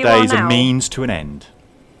Valentine's the way you Day are is a now? means to an end.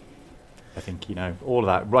 I think, all of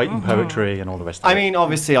that, writing poetry and all the rest of it. I mean,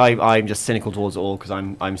 obviously, I'm just cynical towards it all because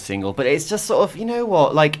I'm single. But it's just sort of,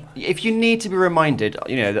 if you need to be reminded,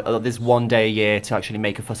 that there's one day a year to actually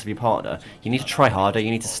make a fuss of your partner, you need to try harder. You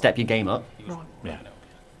need to step your game up. Yeah.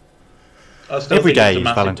 I still Every think day it's a is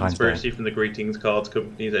massive Valentine's Day. conspiracy from the greetings cards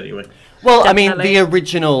companies anyway. Well, I mean, Definitely. the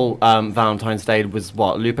original Valentine's Day was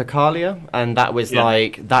what, Lupercalia, and that was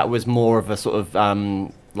that was more of a sort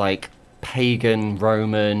of pagan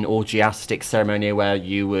Roman orgiastic ceremony where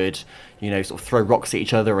you would, sort of throw rocks at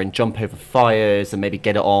each other and jump over fires and maybe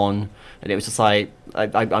get it on, and it was just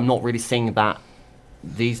I'm not really seeing that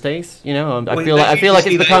these days. I feel like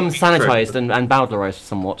it's become sanitized and bowdlerized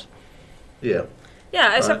somewhat. Yeah.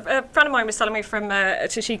 Yeah, so a friend of mine was telling me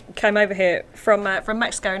she came over here from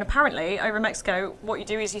Mexico, and apparently over in Mexico, what you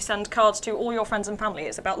do is you send cards to all your friends and family.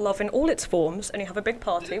 It's about love in all its forms, and you have a big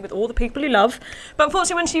party with all the people you love. But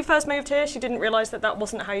unfortunately, when she first moved here, she didn't realise that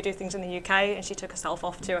wasn't how you do things in the UK, and she took herself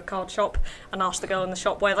off to a card shop and asked the girl in the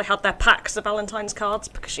shop where they had their packs of Valentine's cards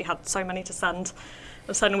because she had so many to send.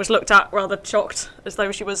 And suddenly was looked at rather shocked, as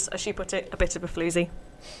though she was, as she put it, a bit of a floozy.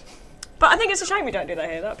 But I think it's a shame we don't do that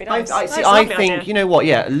here. That'd be nice. I That's a lovely think, idea. you know what,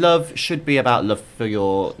 love should be about love for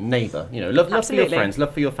your neighbour. Love for your Absolutely. friends,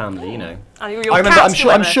 love for your family, I remember.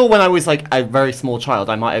 I'm sure when I was like a very small child,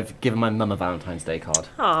 I might have given my mum a Valentine's Day card.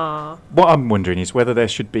 Aww. What I'm wondering is whether there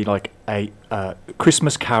should be like a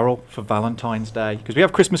Christmas Carol for Valentine's Day, because we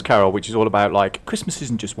have Christmas Carol, which is all about like Christmas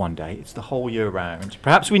isn't just one day; it's the whole year round.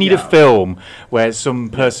 Perhaps we need a film where some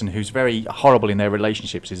person who's very horrible in their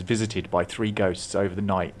relationships is visited by 3 ghosts over the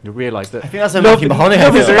night to realise that. I think that's a Matthew McConaughey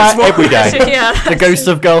every day. The ghosts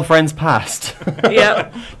of girlfriends past.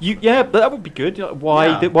 Yeah. But that would be good.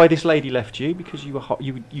 Why this lady left you? Because you were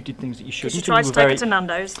you did things that you shouldn't. You tried to take her to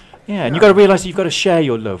Nando's. Yeah, and you've got to realise that you've got to share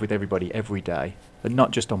your love with everybody every day, and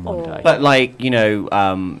not just on one day. But like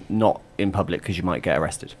not in public because you might get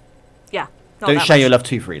arrested. Yeah. Don't share your love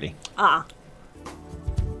too freely.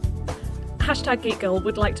 Hashtag Geek Girl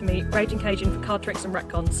would like to meet Raging Cajun for card tricks and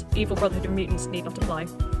retcons. Evil Brotherhood of Mutants need not apply.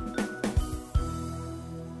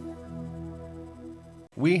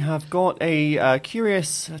 We have got a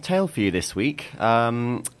curious tale for you this week,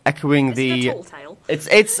 echoing Is it a tall tale?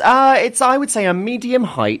 It's I would say a medium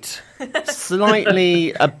height,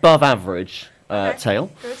 slightly above average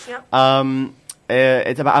tale. Good, yeah.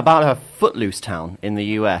 It's about a Footloose town in the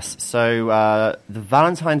US. So the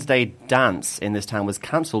Valentine's Day dance in this town was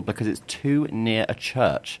cancelled because it's too near a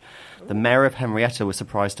church. The mayor of Henrietta was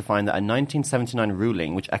surprised to find that a 1979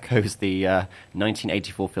 ruling, which echoes the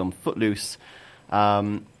 1984 film Footloose.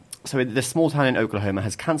 So this small town in Oklahoma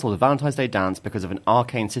has cancelled the Valentine's Day dance because of an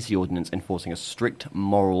arcane city ordinance enforcing a strict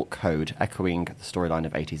moral code, echoing the storyline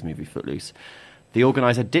of 80s movie Footloose. The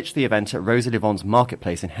organiser ditched the event at Rosa Livon's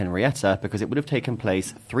Marketplace in Henrietta because it would have taken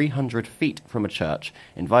place 300 feet from a church,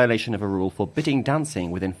 in violation of a rule forbidding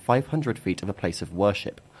dancing within 500 feet of a place of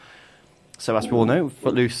worship. So as we all know,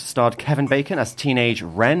 Footloose starred Kevin Bacon as teenage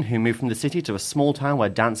Ren, who moved from the city to a small town where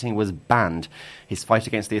dancing was banned. His fight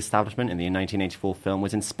against the establishment in the 1984 film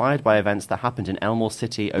was inspired by events that happened in Elmore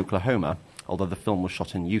City, Oklahoma, although the film was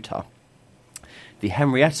shot in Utah. The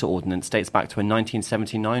Henrietta Ordinance dates back to a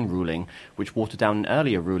 1979 ruling, which watered down an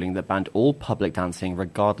earlier ruling that banned all public dancing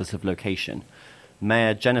regardless of location.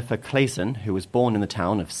 Mayor Jennifer Clayson, who was born in the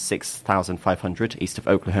town of 6,500 east of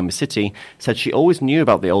Oklahoma City, said she always knew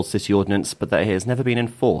about the old city ordinance, but that it has never been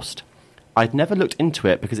enforced. I'd never looked into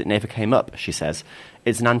it because it never came up, she says.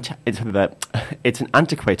 It's an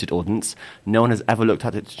antiquated ordinance. No one has ever looked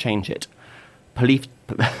at it to change it.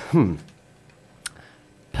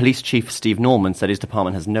 Police Chief Steve Norman said his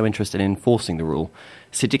department has no interest in enforcing the rule.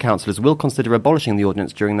 City councillors will consider abolishing the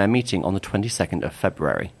ordinance during their meeting on the 22nd of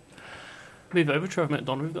February. Move over, Trevor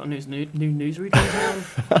McDonald. We've got a new newsreader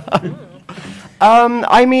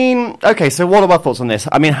down. Okay, so what are our thoughts on this?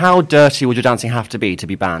 I mean, how dirty would your dancing have to be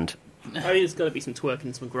be banned? I mean, there's got to be some twerking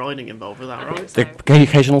and some grinding involved with that, right? The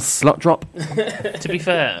occasional slut drop? To be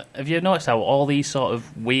fair, have you noticed how all these sort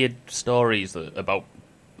of weird stories about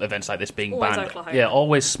events like this being always banned? Oklahoma. Yeah,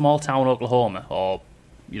 always small town Oklahoma, or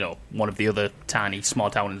one of the other tiny small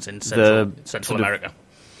towns in Central America.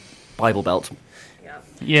 Bible Belt.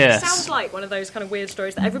 Yeah. It sounds like one of those kind of weird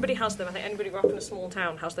stories that everybody has them. I think anybody who grew up in a small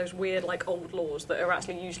town has those weird, like, old laws that are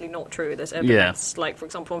actually usually not true. There's evidence, like, for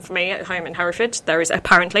example, for me at home in Hereford, there is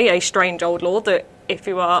apparently a strange old law that if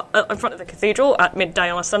you are in front of the cathedral at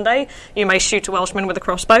midday on a Sunday, you may shoot a Welshman with a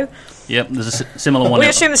crossbow. Yep, there's a similar one. We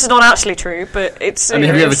assume this is not actually true, but it's have you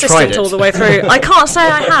ever tried it? All the way through. I can't say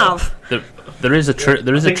I have. There is a true one.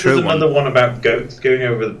 There's another one about goats going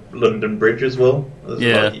over the London Bridge as well.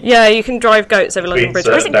 Yeah, you can drive goats over London Bridge.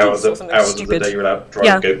 Certain hours of the day you're allowed to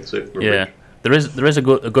drive goats over a bridge. There is a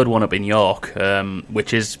good one up in York,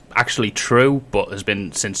 which is actually true, but has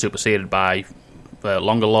been since superseded by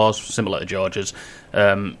longer laws similar to Georgia's.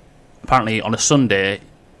 Apparently, on a Sunday,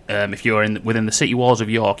 if you're within the city walls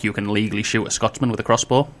of York, you can legally shoot a Scotsman with a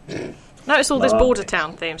crossbow. Notice all this border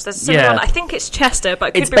town themes. There's a similar one. I think it's Chester, but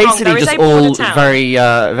it could it's be wrong. There is a border town. Very,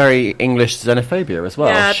 very English xenophobia as well.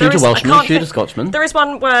 Yeah, shoot a Welshman, shoot a Scotsman. There is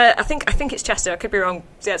one where I think it's Chester. I could be wrong.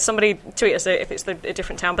 Yeah, somebody tweet us if it's a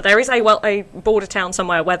different town. But there is a border town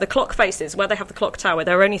somewhere where the clock faces, where they have the clock tower.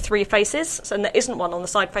 There are only 3 faces, and there isn't one on the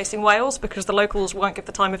side facing Wales because the locals won't give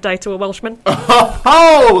the time of day to a Welshman.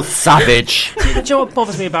 Oh, savage! Do you know what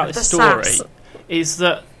bothers me about this story? Sass. Is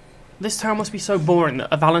that this town must be so boring that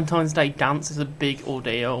a Valentine's Day dance is a big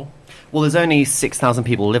ordeal. Well, there's only 6,000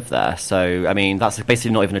 people live there, so, I mean, that's basically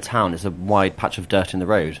not even a town. It's a wide patch of dirt in the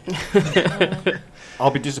road. I'll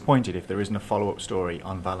be disappointed if there isn't a follow-up story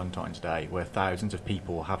on Valentine's Day where thousands of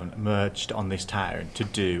people haven't emerged on this town to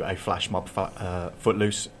do a flash mob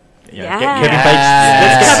Footloose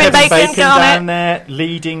Yeah. Kevin Bacon down it. there,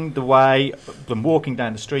 leading the way, them walking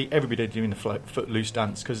down the street, everybody doing the Footloose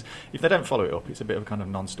dance. Because if they don't follow it up, it's a bit of a kind of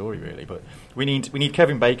non-story, really. But we need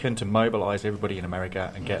Kevin Bacon to mobilise everybody in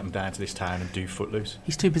America and get them down to this town and do Footloose.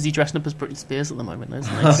 He's too busy dressing up as Britney Spears at the moment,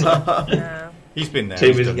 isn't he? Yeah. He's been there.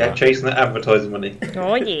 Too busy chasing that advertising money.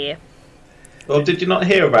 Oh, yeah. Well, did you not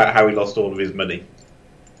hear about how he lost all of his money?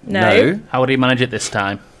 No. How would he manage it this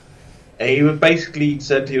time? He basically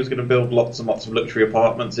said he was going to build lots and lots of luxury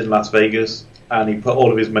apartments in Las Vegas, and he put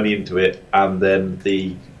all of his money into it, and then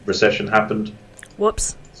the recession happened.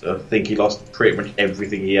 Whoops. So I think he lost pretty much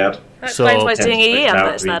everything he had. That explains why he's doing EE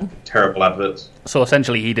adverts then. Terrible adverts. So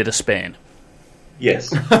essentially he did a Spain.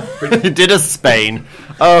 Yes. He did a Spain.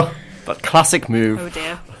 Oh, but classic move. Oh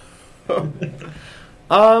dear.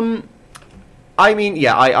 I mean,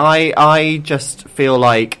 yeah, I just feel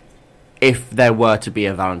like if there were to be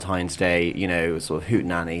a Valentine's Day, sort of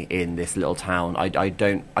hootenanny in this little town, I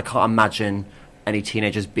can't imagine any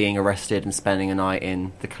teenagers being arrested and spending a night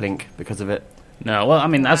in the Clink because of it. No, well, I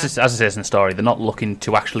mean, as it says in the story, they're not looking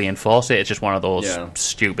to actually enforce it. It's just one of those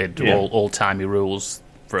stupid, old-timey rules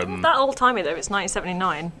from... That old-timey, though, it's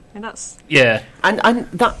 1979. I mean, that's... Yeah. And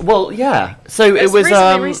that, well, yeah. So it's it was...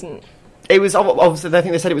 reasonably recent. It was obviously. I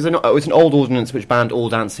think they said it was an old ordinance which banned all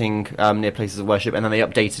dancing near places of worship, and then they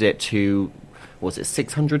updated it to, what was it,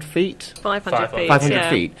 600 feet? 500 feet. 500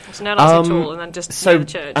 feet. So no, that's at all, and then just near the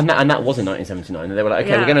church. And that was in 1979. And they were like,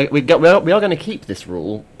 okay, we are going to keep this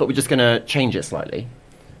rule, but we're just going to change it slightly.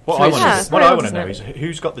 What I want to know is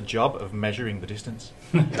who's got the job of measuring the distance.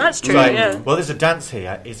 That's true. Well, there's a dance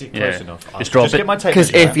here. Is it close enough? Just get my tape.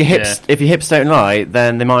 Because if your hips don't lie,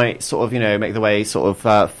 then they might sort of make the way sort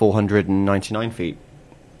of 499 feet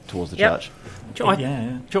towards the church. Do you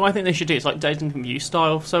know what I think they should do? It's like Dating from You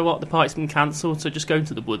style. So what? The party's been cancelled, so just go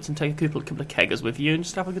into the woods and take a couple of keggers with you and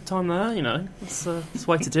just have a good time there. That's the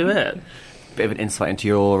way to do it. Bit of an insight into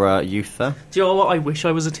your youth there. Do you know what? I wish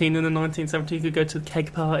I was a teen in the 1970s who could go to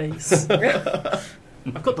keg parties.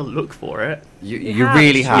 I've got the look for it. You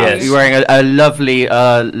really have. Yes. You're wearing a lovely,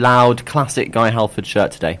 loud, classic Guy Halford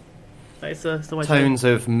shirt today. It's the way Tones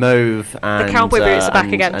of mauve and the cowboy boots are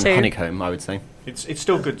back again and too. Honeycomb, I would say. It's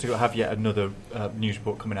still good to have yet another news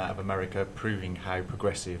report coming out of America proving how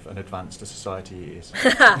progressive and advanced a society is.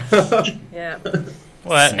 Yeah.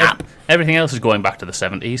 Well, everything else is going back to the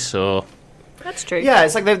 70s, so... That's true. Yeah,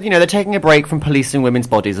 it's like they're taking a break from policing women's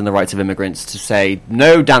bodies and the rights of immigrants to say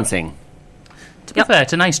no dancing. To be fair,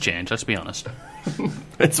 it's a nice change, let's be honest.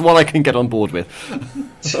 It's one I can get on board with.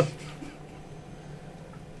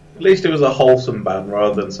 At least it was a wholesome ban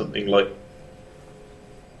rather than something like...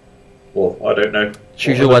 Well, I don't know.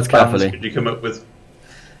 Choose your words carefully. Could you come up with...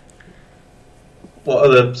 What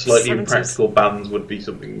other slightly 70s. impractical bans would be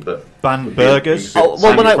something that... Ban burgers. Oh,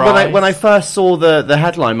 well, when I first saw the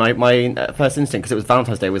headline, my first instinct, because it was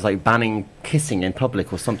Valentine's Day, was like banning kissing in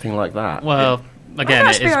public or something like that. Well, again,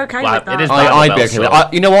 I'd be okay with that. it is I'd be okay with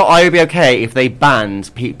it. You know what? I would be okay if they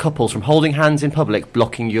banned couples from holding hands in public,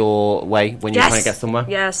 blocking your way when you're trying to get somewhere.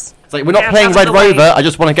 Yes. It's like, we're not playing Red Rover, I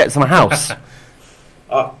just want to get to my house.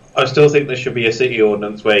 I still think there should be a city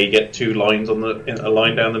ordinance where you get two lines a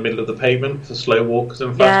line down the middle of the pavement for slow walkers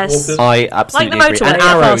and fast walkers. I absolutely Like the agree. And motorway,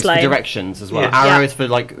 arrows fast lane. for directions as well. Yeah. Arrows for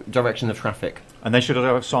direction of traffic. And they should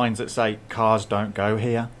have signs that say, cars don't go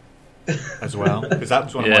here, as well. Because that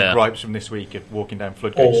was one of my gripes from this week of walking down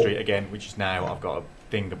Floodgate Street again, which is now I've got a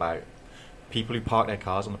thing about people who park their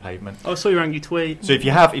cars on the pavement. I saw your angry tweet. So if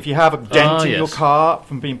you have a dent in your yes. car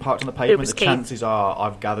from being parked on the pavement, the Keith. chances are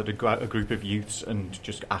I've gathered a group of youths and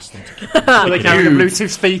just asked them to keep Were they carrying a Bluetooth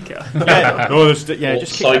speaker? just kick their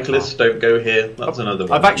cyclists car. don't go here. That's another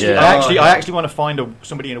one. I actually want to find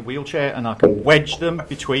somebody in a wheelchair and I can wedge them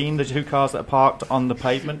between the two cars that are parked on the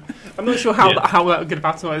pavement. I'm not sure how good a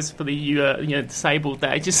battle is for the disabled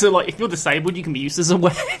there. Just so, like, if you're disabled, you can be used as a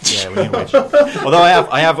wedge. Yeah, we need a wedge. Although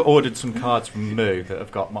I have ordered some cards from Moo that have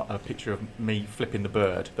got a picture of me flipping the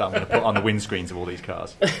bird that I'm going to put on the windscreens of all these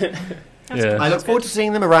cars. I look forward to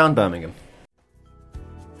seeing them around Birmingham.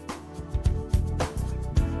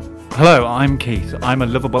 Hello, I'm Keith. I'm a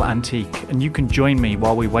lovable antique, and you can join me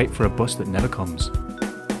while we wait for a bus that never comes.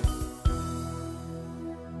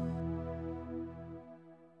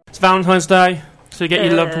 It's Valentine's Day, so get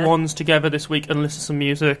your loved ones together this week and listen to some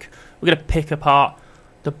music. We're going to pick apart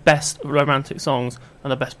the best romantic songs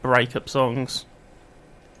and the best breakup songs.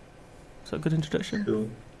 Is that a good introduction? Cool.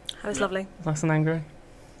 That was lovely. Nice and angry.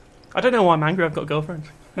 I don't know why I'm angry, I've got a girlfriend.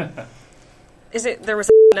 Is it there was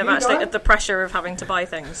a of actually the pressure of having to buy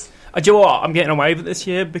things. Do you know what? I'm getting away with it this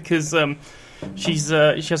year because she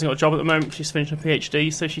hasn't got a job at the moment. She's finished her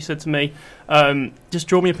PhD, so she said to me, "Just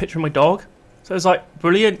draw me a picture of my dog." So I was like,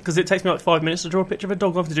 brilliant, because it takes me like 5 minutes to draw a picture of a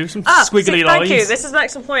dog. I have to do some squiggly lines. Thank you. This is an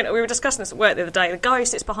excellent point. We were discussing this at work the other day. The guy who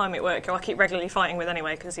sits behind me at work, who I keep regularly fighting with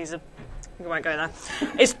anyway, because we won't go there,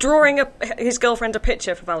 is drawing his girlfriend a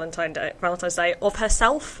picture for Valentine's Day of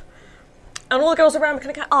herself. And all the girls around me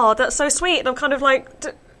kind of go, "Oh, that's so sweet." And I'm kind of like,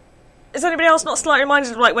 is anybody else not slightly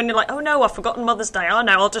reminded of like when you're like, "Oh no, I've forgotten Mother's Day. Oh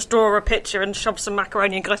no, I'll just draw a picture and shove some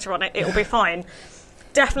macaroni and glitter on it. It'll be fine."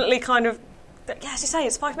 Definitely kind of, yeah, as you say,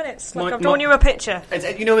 it's 5 minutes. Like, I've drawn you a picture.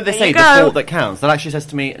 You know what they say, the thought that counts. That actually says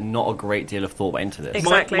to me, not a great deal of thought went into this.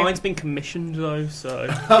 Exactly. Mine's been commissioned though, so...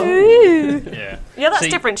 Yeah, that's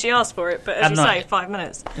different. She asked for it, but as you say, 5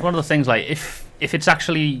 minutes. One of the things, like, if it's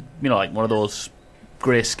actually, like one of those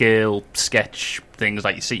grayscale sketch things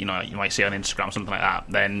like you might see on Instagram, something like that,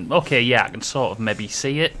 then okay, yeah, I can sort of maybe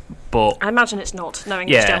see it, but I imagine it's not, knowing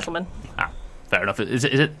this gentleman. Fair enough. Is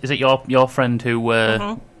it your friend who?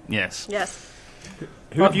 Yes.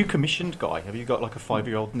 Who have you commissioned, Guy? Have you got like a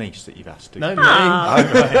 5-year-old niece that you've asked to? No, me.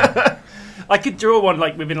 I could draw one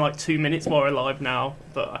like within like 2 minutes more alive now,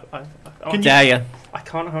 but I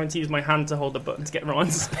can't have to use my hand to hold the button to get Ryan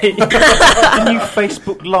to speak. Can you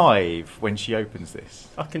Facebook Live when she opens this?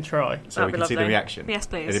 I can try. So we can see the reaction. Yes,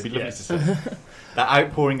 please. It'd be lovely to see. That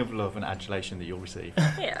outpouring of love and adulation that you'll receive.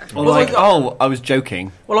 Yeah. Or like, oh, I was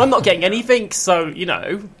joking. Well, I'm not getting anything, so,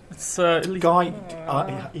 it's... Guy,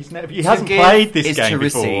 he hasn't played this game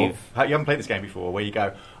before. You haven't played this game before where you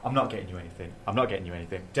go, I'm not getting you anything. I'm not getting you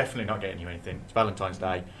anything. Definitely not getting you anything. It's Valentine's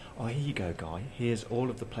Day. Oh, here you go, Guy. Here's all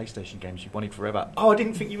of the PlayStation games you've wanted forever. Oh, I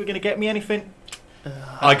didn't think you were going to get me anything.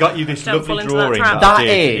 I got you this lovely drawing that I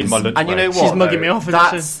did in my lunch break. And you know what? She's mugging me off.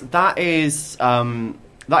 That is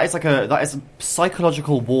a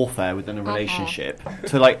psychological warfare within a relationship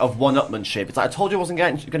of one-upmanship. It's like, I told you I wasn't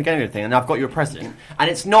going to get anything, and I've got you a present. And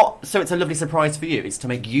it's not so it's a lovely surprise for you. It's to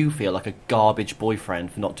make you feel like a garbage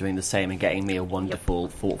boyfriend for not doing the same and getting me a wonderful,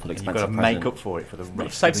 thoughtful, expensive present. You've got to make up for it for the rest of the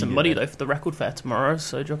year. Save some money though for the record fair tomorrow.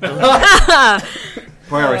 So drop the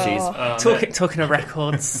priorities. Talking of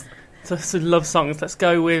records, some love songs. Let's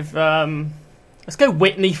go with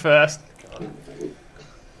Whitney first.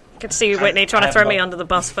 Good to see you, Whitney, trying to throw me under the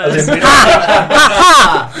bus first. All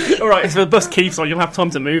right, if the bus keeps on, you'll have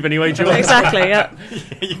time to move anyway, Julie. Exactly, yeah.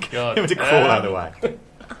 You have to crawl out of the way.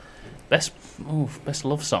 Best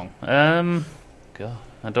love song. God,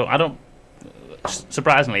 I don't.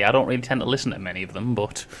 Surprisingly, I don't really tend to listen to many of them,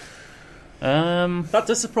 but. That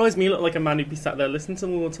does surprise me. You look like a man who'd be sat there listening to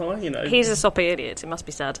them all the time. He's a soppy idiot. It must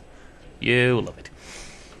be said. You love it.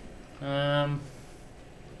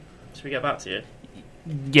 Should we get back to you?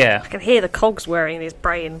 Yeah. I can hear the cogs whirring in his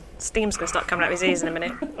brain. Steam's going to start coming out of his ears in a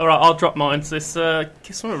minute. Alright, I'll drop mine. So this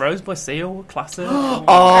Kiss from a Rose by Seal, classic.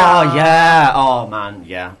 Yeah. Oh, man,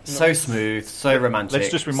 yeah. So smooth, so romantic. Let's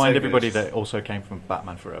just remind everybody that it also came from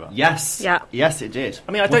Batman Forever. Yes. Yeah. Yes, it did.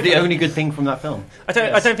 I mean, I don't the only good thing from that film. I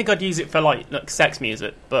don't think I'd use it for, like sex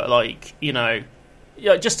music, but,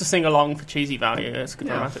 just to sing along for cheesy value. It's a good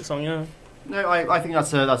romantic song, yeah. No, I think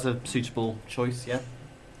that's a suitable choice, yeah.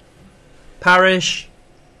 Parish.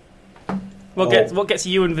 What gets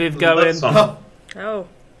you and Viv going? Oh,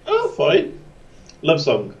 fine. Love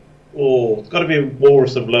song. Oh, it's got to be a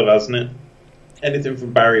Walrus of Love, hasn't it? Anything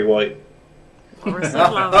from Barry White. Walrus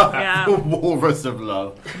of Love, yeah. Walrus of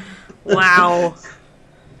Love. Wow.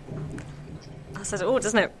 That says it all,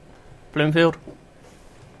 doesn't it? Bloomfield.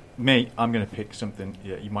 Me, I'm going to pick something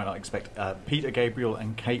you might not expect. Peter Gabriel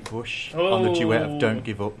and Kate Bush on the duet of Don't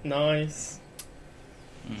Give Up. Nice.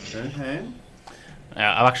 Okay.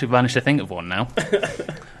 I've actually managed to think of one now.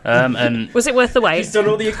 And was it worth the wait? He's done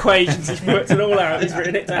all the equations, he's worked it all out, he's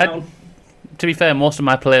written it down. To be fair, most of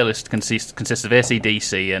my playlist consists of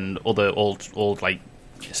AC/DC and other old like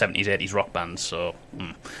 70s, 80s rock bands. So,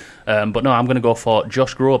 but no, I'm going to go for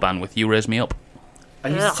Josh Groban with "You Raise Me Up."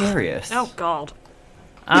 Are you serious? Oh God!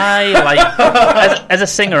 I like as a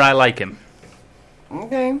singer, I like him.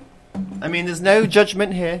 Okay. I mean, there's no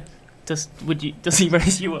judgment here. Does he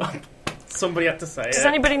raise you up? Somebody had to say it. Does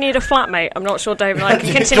anybody need a flatmate? I'm not sure Dave and I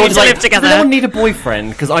can continue to live together. Does anyone need a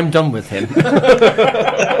boyfriend? Because I'm done with him.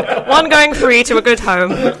 One going free to a good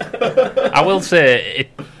home. I will say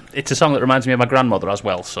it's a song that reminds me of my grandmother as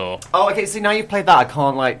well. So. Oh, okay. See, now you've played that, I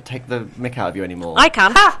can't take the mick out of you anymore. I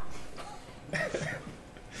can.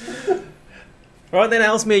 Right then,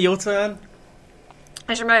 Ellesmere, your turn.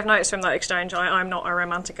 As you may have noticed from that exchange, I'm not a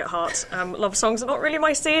romantic at heart. Love songs are not really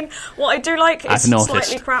my scene. What I do like is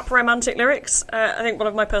slightly crap romantic lyrics. I think one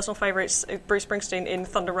of my personal favourites is Bruce Springsteen in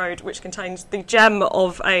Thunder Road, which contains the gem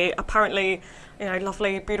of a apparently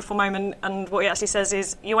lovely, beautiful moment, and what he actually says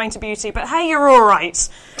is, "You ain't a beauty, but hey, you're all right,"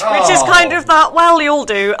 which is kind of that, well, you all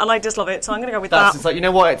do, and I just love it, so I'm going to go with that. It's like, you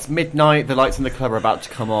know what, it's midnight, the lights in the club are about to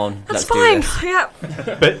come on. That's fine, yeah.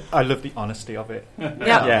 But I love the honesty of it.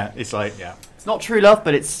 Yeah, it's like, It's not true love,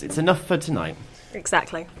 but it's enough for tonight.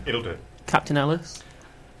 Exactly. It'll do. Captain Ellis.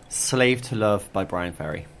 Slave to Love by Brian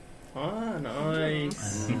Ferry. Ah,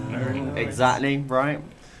 nice. Exactly, right?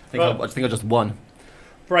 I think I just won.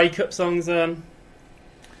 Breakup songs then.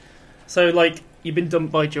 So, like, you've been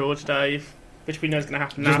dumped by George, Dave, which we know is going to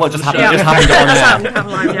happen now. What just happened on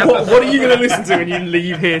there. What are you going to listen to when you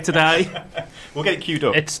leave here today? We'll get it queued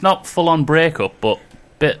up. It's not full-on breakup, but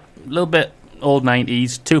a little bit old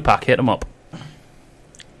 90s, Tupac, hit 'em up.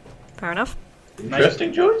 Fair enough.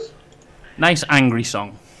 Interesting choice. Nice angry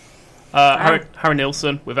song. Harry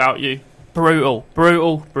Nilsson, Without You. Brutal.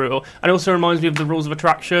 And it also reminds me of The Rules of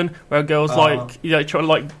Attraction, where a girl's trying to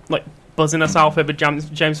like buzzing herself over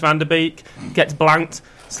James Van Der Beek, gets blanked,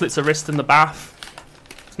 slits her wrist in the bath.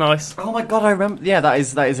 It's nice. Oh my god, I remember. Yeah, that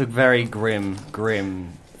is a very grim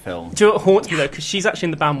film. Do you know what haunts me though? Because she's actually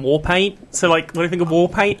in the band Warpaint. So like, when I think of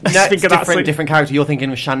Warpaint, I No, think it's of different character. You're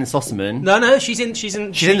thinking of Shannon Sossaman. No, she's in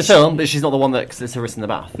the film, but she's not the one that slits her wrist in the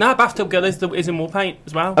bath. No, Bathtub Girl is in Warpaint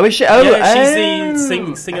as well. Oh, is she? Yeah, she's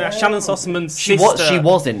the singing. Shannon Sossaman's sister. She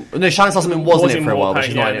was in. No, Shannon Sossaman was in it for a while, but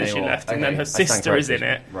she's not in it she anymore. left, and then her sister is in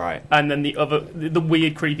it. Right. And then the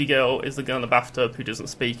weird, creepy girl is the girl in the bathtub who doesn't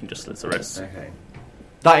speak and just slits her wrist. Okay.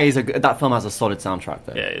 That film has a solid soundtrack,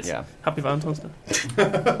 though. Yeah, it is. Yeah. Happy Valentine's Day.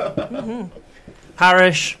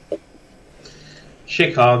 Parish.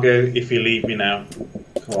 Chicago, If You Leave Me Now.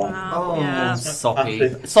 Come on. Yeah.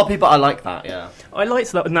 Soppy, but I like that, yeah. I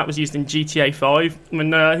liked that when that was used in GTA 5.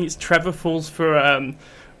 When I think it's Trevor falls for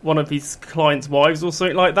one of his clients' wives or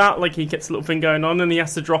something like that. Like, he gets a little thing going on and he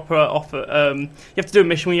has to drop her off at... you have to do a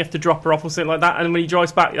mission where you have to drop her off or something like that. And when he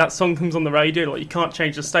drives back, that song comes on the radio. Like, you can't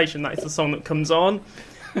change the station. That is the song that comes on.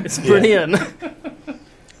 It's brilliant.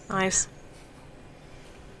 Nice.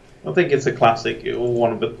 I think it's a classic.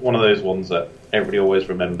 One of those ones that everybody always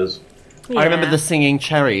remembers. Yeah. I remember the singing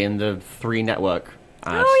Cherry in the 3 Network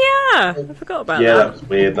ad. Oh, yeah. I forgot about that. Yeah, that was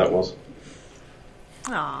weird, that was.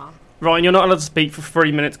 Aww. Ryan, you're not allowed to speak for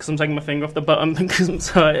 3 minutes because I'm taking my finger off the button because I'm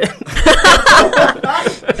tired.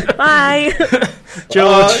 Bye.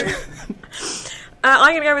 George.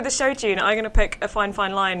 I'm going to go with the show tune. I'm going to pick A Fine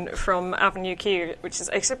Fine Line from Avenue Q, which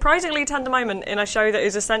is a surprisingly tender moment in a show that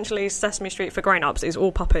is essentially Sesame Street for grown-ups. It's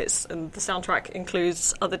all puppets, and the soundtrack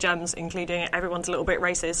includes other gems, including Everyone's a Little Bit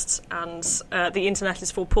Racist and The Internet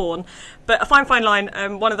is for Porn. But A Fine Fine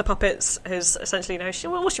Line, one of the puppets has essentially,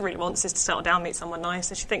 what she really wants is to settle down, meet someone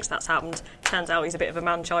nice, and she thinks that's happened. Turns out he's a bit of a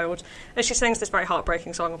man-child. And she sings this very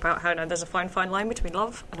heartbreaking song about how there's a fine, fine line between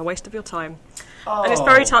love and a waste of your time. And it's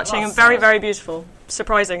very touching and very, very beautiful.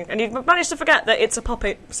 Surprising. And you've managed to forget that it's a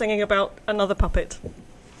puppet singing about another puppet.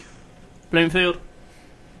 Bloomfield.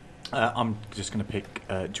 I'm just going to pick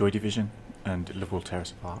Joy Division and Love Will Tear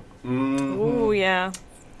Us Apart. Ooh, yeah.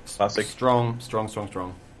 Classic. Strong.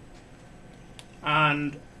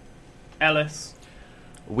 And Ellis.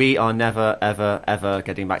 We Are Never, Ever, Ever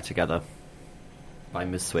Getting Back Together by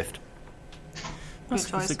Ms. Swift.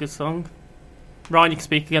 That's a good song. Ryan, you can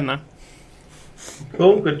speak again now.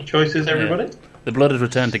 Cool, good choices, everybody. Yeah. The blood has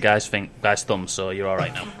returned to Guy's thumb, so you're all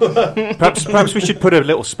right now. Perhaps we should put a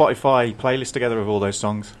little Spotify playlist together of all those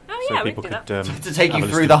songs. Oh, so yeah, people we can do could To take you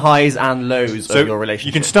through the highs and lows of your relationship.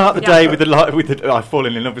 You can start the day with the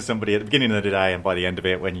falling in love with somebody at the beginning of the day, and by the end of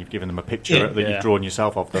it, when you've given them a picture that you've drawn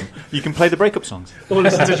yourself of them, you can play the breakup songs. Or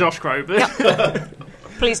listen to Josh Groban.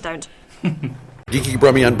 Please don't. Geeky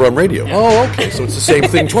Brummy on Brum Radio. Yeah. Oh, okay, so it's the same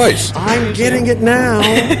thing twice. I'm getting it now.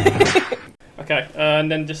 Okay, and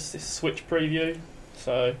then just this Switch preview.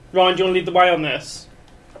 So, Ryan, do you want to lead the way on this?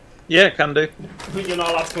 Yeah, can do. You're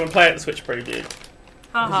not allowed to come and play at the Switch preview.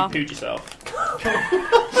 Uh-huh. You pooed yourself.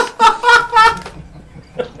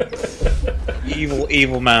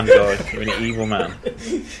 Evil man, guys. You're an evil man.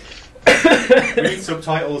 We need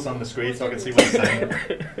subtitles on the screen so I can see what you're saying.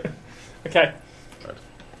 Okay.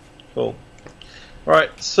 Cool.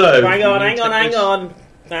 Right, so... Hang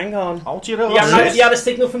on. Hold your You had a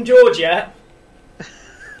signal from George yet?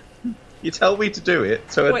 You tell me to do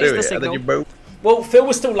it, so What I is do the it, signal? and then you both... Well, Phil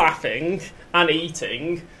was still laughing and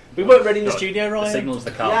eating. We weren't ready in the studio, Ryan. The signal's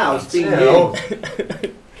the car. Yeah, I was being God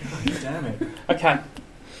damn it. Okay.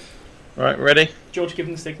 Right, ready? George, give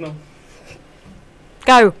him the signal.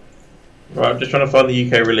 Go. Right, I'm just trying to find the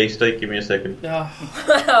UK release date. Give me a second.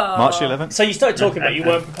 March the 11th. So you started talking about you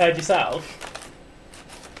weren't prepared yourself?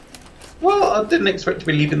 Well, I didn't expect to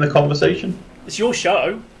be leading the conversation. It's your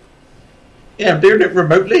show. Yeah, I'm doing it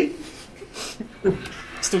remotely.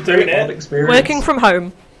 Still doing it. Experience. Working from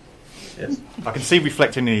home. Yes. I can see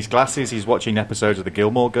reflecting in his glasses. He's watching episodes of the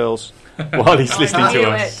Gilmore Girls while he's listening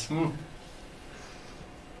to us.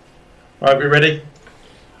 Right, we ready?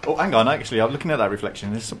 Oh, hang on. Actually, I'm looking at that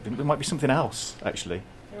reflection. There might be something else. Actually.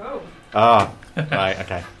 Oh. Right.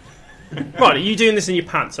 Okay. Right, are you doing this in your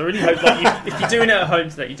pants? I really hope that if you're doing it at home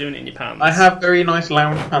today, you're doing it in your pants. I have very nice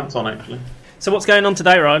lounge pants on, actually. So what's going on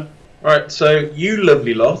today, Ryan? Right, so you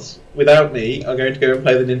lovely lot, without me, are going to go and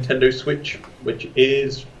play the Nintendo Switch, which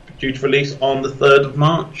is due to release on the 3rd of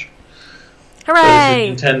March. Hooray! So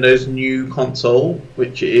this is Nintendo's new console,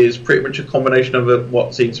 which is pretty much a combination of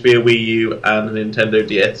what seems to be a Wii U and a Nintendo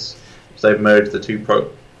DS. So they've merged the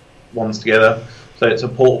two ones together. So it's a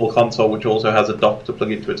portable console which also has a dock to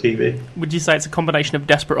plug into a TV. Would you say it's a combination of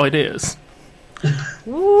desperate ideas?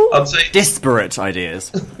 I'd say disparate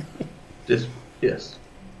ideas. Yes.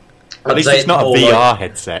 At least it's not a VR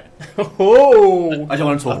headset. Oh! I don't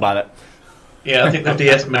want to talk about it. Yeah, I think the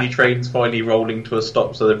DS Mini Train's finally rolling to a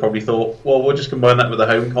stop, so they probably thought, well, we'll just combine that with a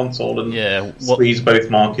home console and squeeze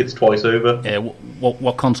both markets twice over. Yeah,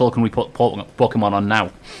 what console can we put Pokemon on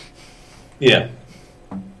now? Yeah.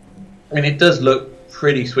 I mean, it does look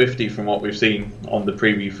pretty swifty from what we've seen on the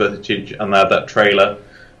preview footage and that trailer.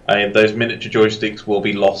 Those miniature joysticks will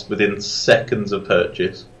be lost within seconds of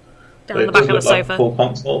purchase. Down the back of the sofa. Like a full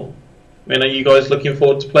console. I mean, are you guys looking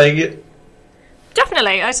forward to playing it?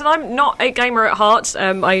 Definitely. I said I'm not a gamer at heart.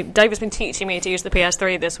 Dave has been teaching me to use the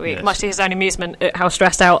PS3 this week, much to his own amusement at how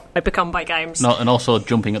stressed out I become by games. No, and also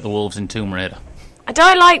jumping at the wolves in Tomb Raider. I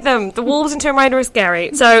don't like them. The wolves in Tomb Raider are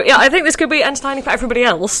scary. So, yeah, I think this could be entertaining for everybody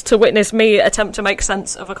else to witness me attempt to make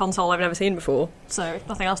sense of a console I've never seen before. So, if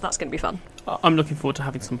nothing else, that's going to be fun. I'm looking forward to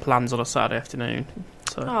having some plans on a Saturday afternoon.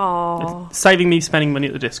 So, Aww. it's saving me spending money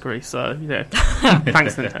at the discovery, so, yeah.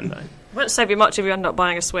 Thanks, Nintendo. Won't save you much if you end up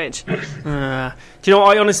buying a Switch. Do you know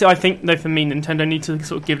what? I think, though, for me, Nintendo need to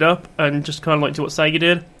sort of give it up and just kind of like do what Sega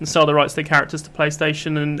did and sell the rights to their characters to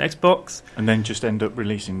PlayStation and Xbox. And then just end up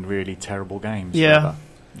releasing really terrible games. Yeah.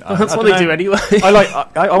 That's what they do anyway.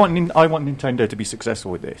 I want Nintendo to be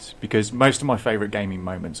successful with this because most of my favourite gaming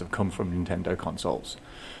moments have come from Nintendo consoles.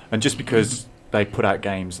 And just because they put out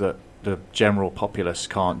games that the general populace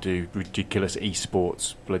can't do ridiculous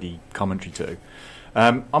esports bloody commentary to,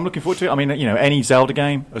 I'm looking forward to it. I mean, any Zelda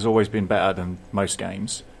game has always been better than most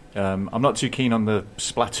games. I'm not too keen on the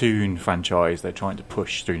Splatoon franchise they're trying to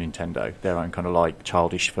push through Nintendo, their own kind of like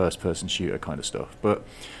childish first-person shooter kind of stuff. But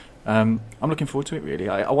I'm looking forward to it, really.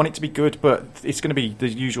 I want it to be good, but it's going to be the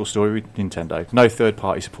usual story with Nintendo. No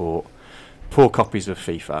third-party support, poor copies of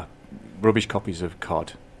FIFA, rubbish copies of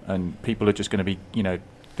COD, and people are just going to be,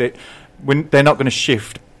 they're not going to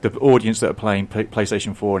shift the audience that are playing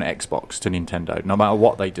PlayStation 4 and Xbox to Nintendo. No matter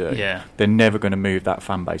what they do, they're never going to move that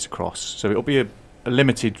fan base across. So it'll be a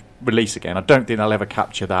limited release again. I don't think they'll ever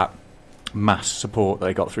capture that mass support that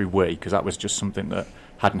they got through Wii, because that was just something that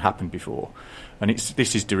hadn't happened before. And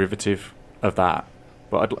this is derivative of that.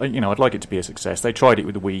 But I'd like it to be a success. They tried it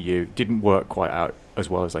with the Wii U, didn't work quite out as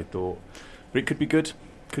well as they thought. But it could be good.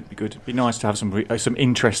 It'd be nice to have some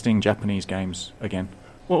interesting Japanese games again.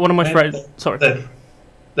 Well, one of my friends... Sorry.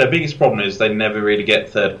 Their biggest problem is they never really get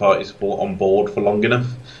third-party support on board for long enough.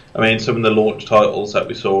 I mean, some of the launch titles that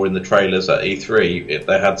we saw in the trailers at E3,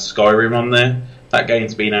 they had Skyrim on there. That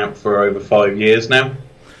game's been out for over 5 years now.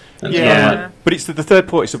 But it's the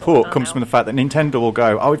third-party support comes from the fact that Nintendo will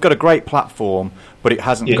go, we've got a great platform, but it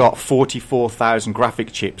hasn't got 44,000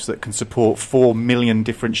 graphic chips that can support 4 million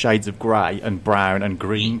different shades of grey and brown and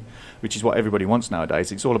green, which is what everybody wants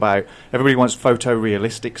nowadays. It's all about, everybody wants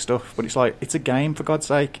photorealistic stuff, but it's like, it's a game, for God's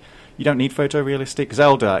sake. You don't need photorealistic.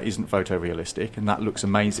 Zelda isn't photorealistic, and that looks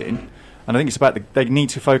amazing. And I think it's about, they need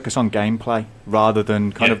to focus on gameplay rather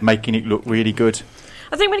than kind of making it look really good.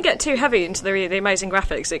 I think when you get too heavy into the amazing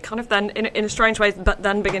graphics, it kind of then, in a strange way, but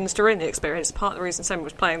then begins to ruin the experience. Part of the reason someone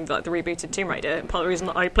was playing the rebooted Tomb Raider, and part of the reason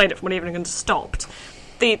that I played it from one evening and stopped.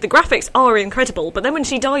 The graphics are incredible, but then when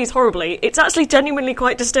she dies horribly, it's actually genuinely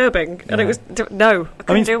quite disturbing. And it was I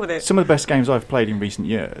couldn't deal with it. Some of the best games I've played in recent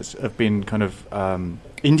years have been kind of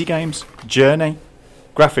indie games. Journey,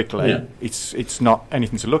 graphically, it's not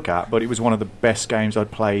anything to look at, but it was one of the best games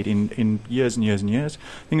I'd played in years and years and years.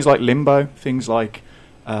 Things like Limbo, things like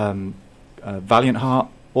Valiant Heart,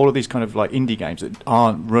 all of these kind of like indie games that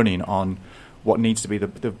aren't running on what needs to be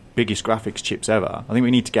the biggest graphics chips ever. I think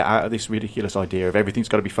we need to get out of this ridiculous idea of everything's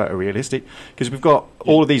got to be photorealistic, because we've got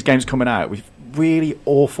all of these games coming out with really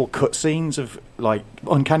awful cutscenes of like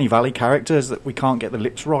Uncanny Valley characters that we can't get the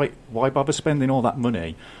lips right. Why bother spending all that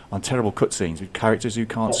money on terrible cutscenes with characters who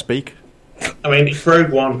can't speak? I mean, if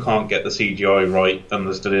Rogue One can't get the CGI right and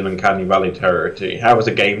they're still in Uncanny Valley territory, how is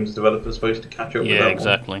a games developer supposed to catch up with that? Yeah,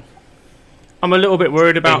 exactly. I'm a little bit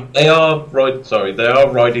worried about... They are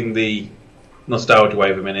riding the nostalgia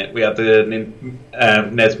wave a minute. We had the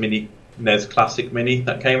NES Classic Mini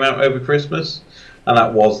that came out over Christmas, and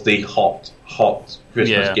that was the hot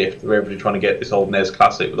Christmas gift. We're everybody trying to get this old NES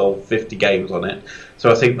Classic with all 50 games on it.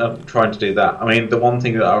 So I think they're trying to do that. I mean, the one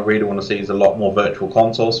thing that I really want to see is a lot more virtual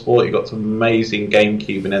console support. You've got some amazing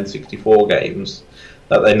GameCube and N64 games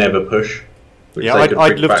that they never push. Yeah,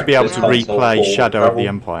 I'd love to be able to replay Shadow of the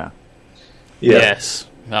Empire. Yeah. Yes,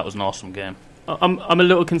 that was an awesome game. I'm a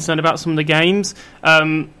little concerned about some of the games.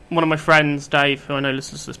 One of my friends, Dave, who I know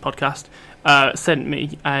listens to this podcast, sent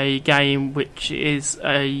me a game which is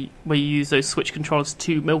where you use those Switch controllers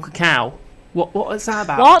to milk a cow. What is that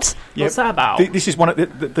about? What? Yeah, What's that about? This is one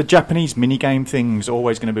of the Japanese minigame thing's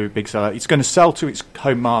always going to be a big seller. It's going to sell to its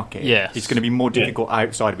home market. Yes. It's going to be more difficult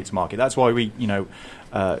outside of its market. That's why we,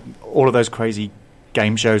 all of those crazy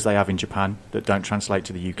game shows they have in Japan that don't translate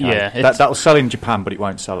to the UK. Yeah, that'll sell in Japan, but it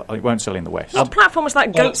won't sell in the West. What platform was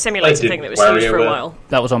that Goat Simulator thing that was used for a while?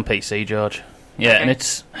 That was on PC, George. Yeah, and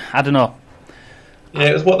it's, I don't know. Yeah,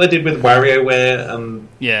 it was what they did with WarioWare, and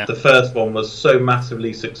Yeah. the first one was so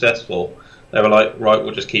massively successful. They were like, right,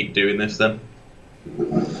 we'll just keep doing this then.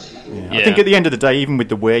 I think at the end of the day, even with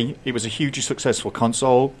the Wii, it was a hugely successful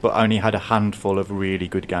console, but only had a handful of really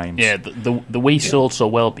good games. Yeah, the Wii sold so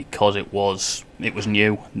well because it was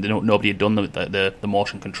new. Nobody had done the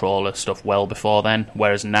motion controller stuff well before then.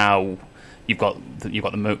 Whereas now, you've got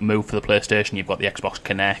the Move for the PlayStation, you've got the Xbox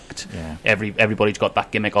Kinect. Yeah. Everybody's got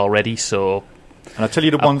that gimmick already. So, and I tell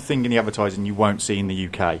you the one thing in the advertising you won't see in the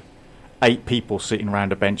UK: 8 people sitting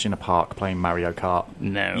around a bench in a park playing Mario Kart.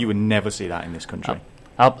 No, you would never see that in this country.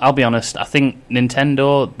 I'll be honest. I think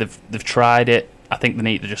Nintendo they've tried it. I think they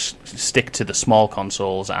need to just stick to the small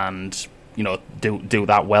consoles and do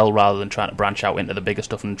that well rather than trying to branch out into the bigger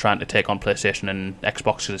stuff and trying to take on PlayStation and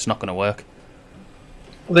Xbox, because it's not going to work.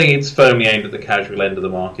 I think it's firmly aimed at the casual end of the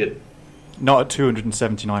market. Not at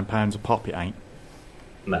 £279 a pop, it ain't.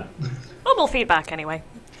 No. Verbal feedback, anyway.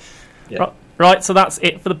 Yeah. Right, so that's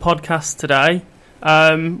it for the podcast today.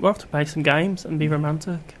 We'll have to play some games and be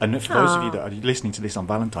romantic. And for those of you that are listening to this on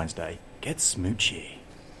Valentine's Day, get smoochy.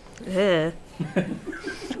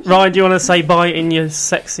 Ryan, do you want to say bye in your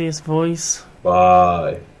sexiest voice?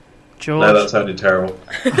 Bye. George? No, that sounded terrible.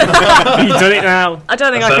 You've done it now. I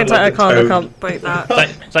don't think I can't beat that.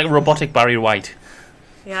 It's like robotic Barry White.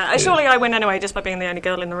 Yeah, surely I win anyway just by being the only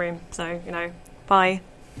girl in the room. So, bye.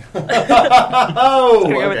 Oh,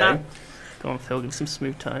 go with that. Go on, Phil, give some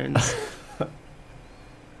smooth tones.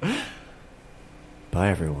 Bye,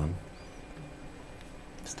 everyone.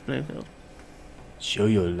 Mr. Bluefield. Show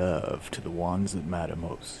your love to the ones that matter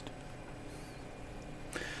most.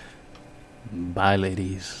 Bye,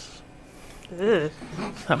 ladies. Ugh.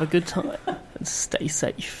 Have a good time and stay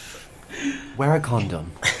safe. Wear a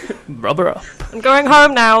condom. Rubber up. I'm going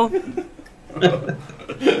home now.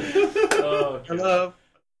 Hello.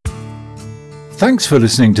 Thanks for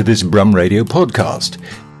listening to this Brum Radio podcast.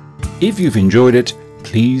 If you've enjoyed it,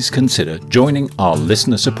 please consider joining our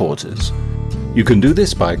listener supporters. You can do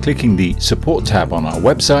this by clicking the support tab on our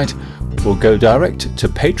website, or go direct to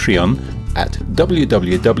Patreon at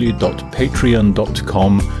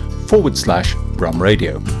www.patreon.com/Brum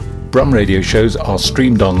Radio. Brum Radio shows are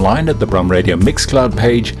streamed online at the Brum Radio Mixcloud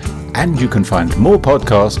page, and you can find more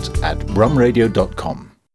podcasts at brumradio.com.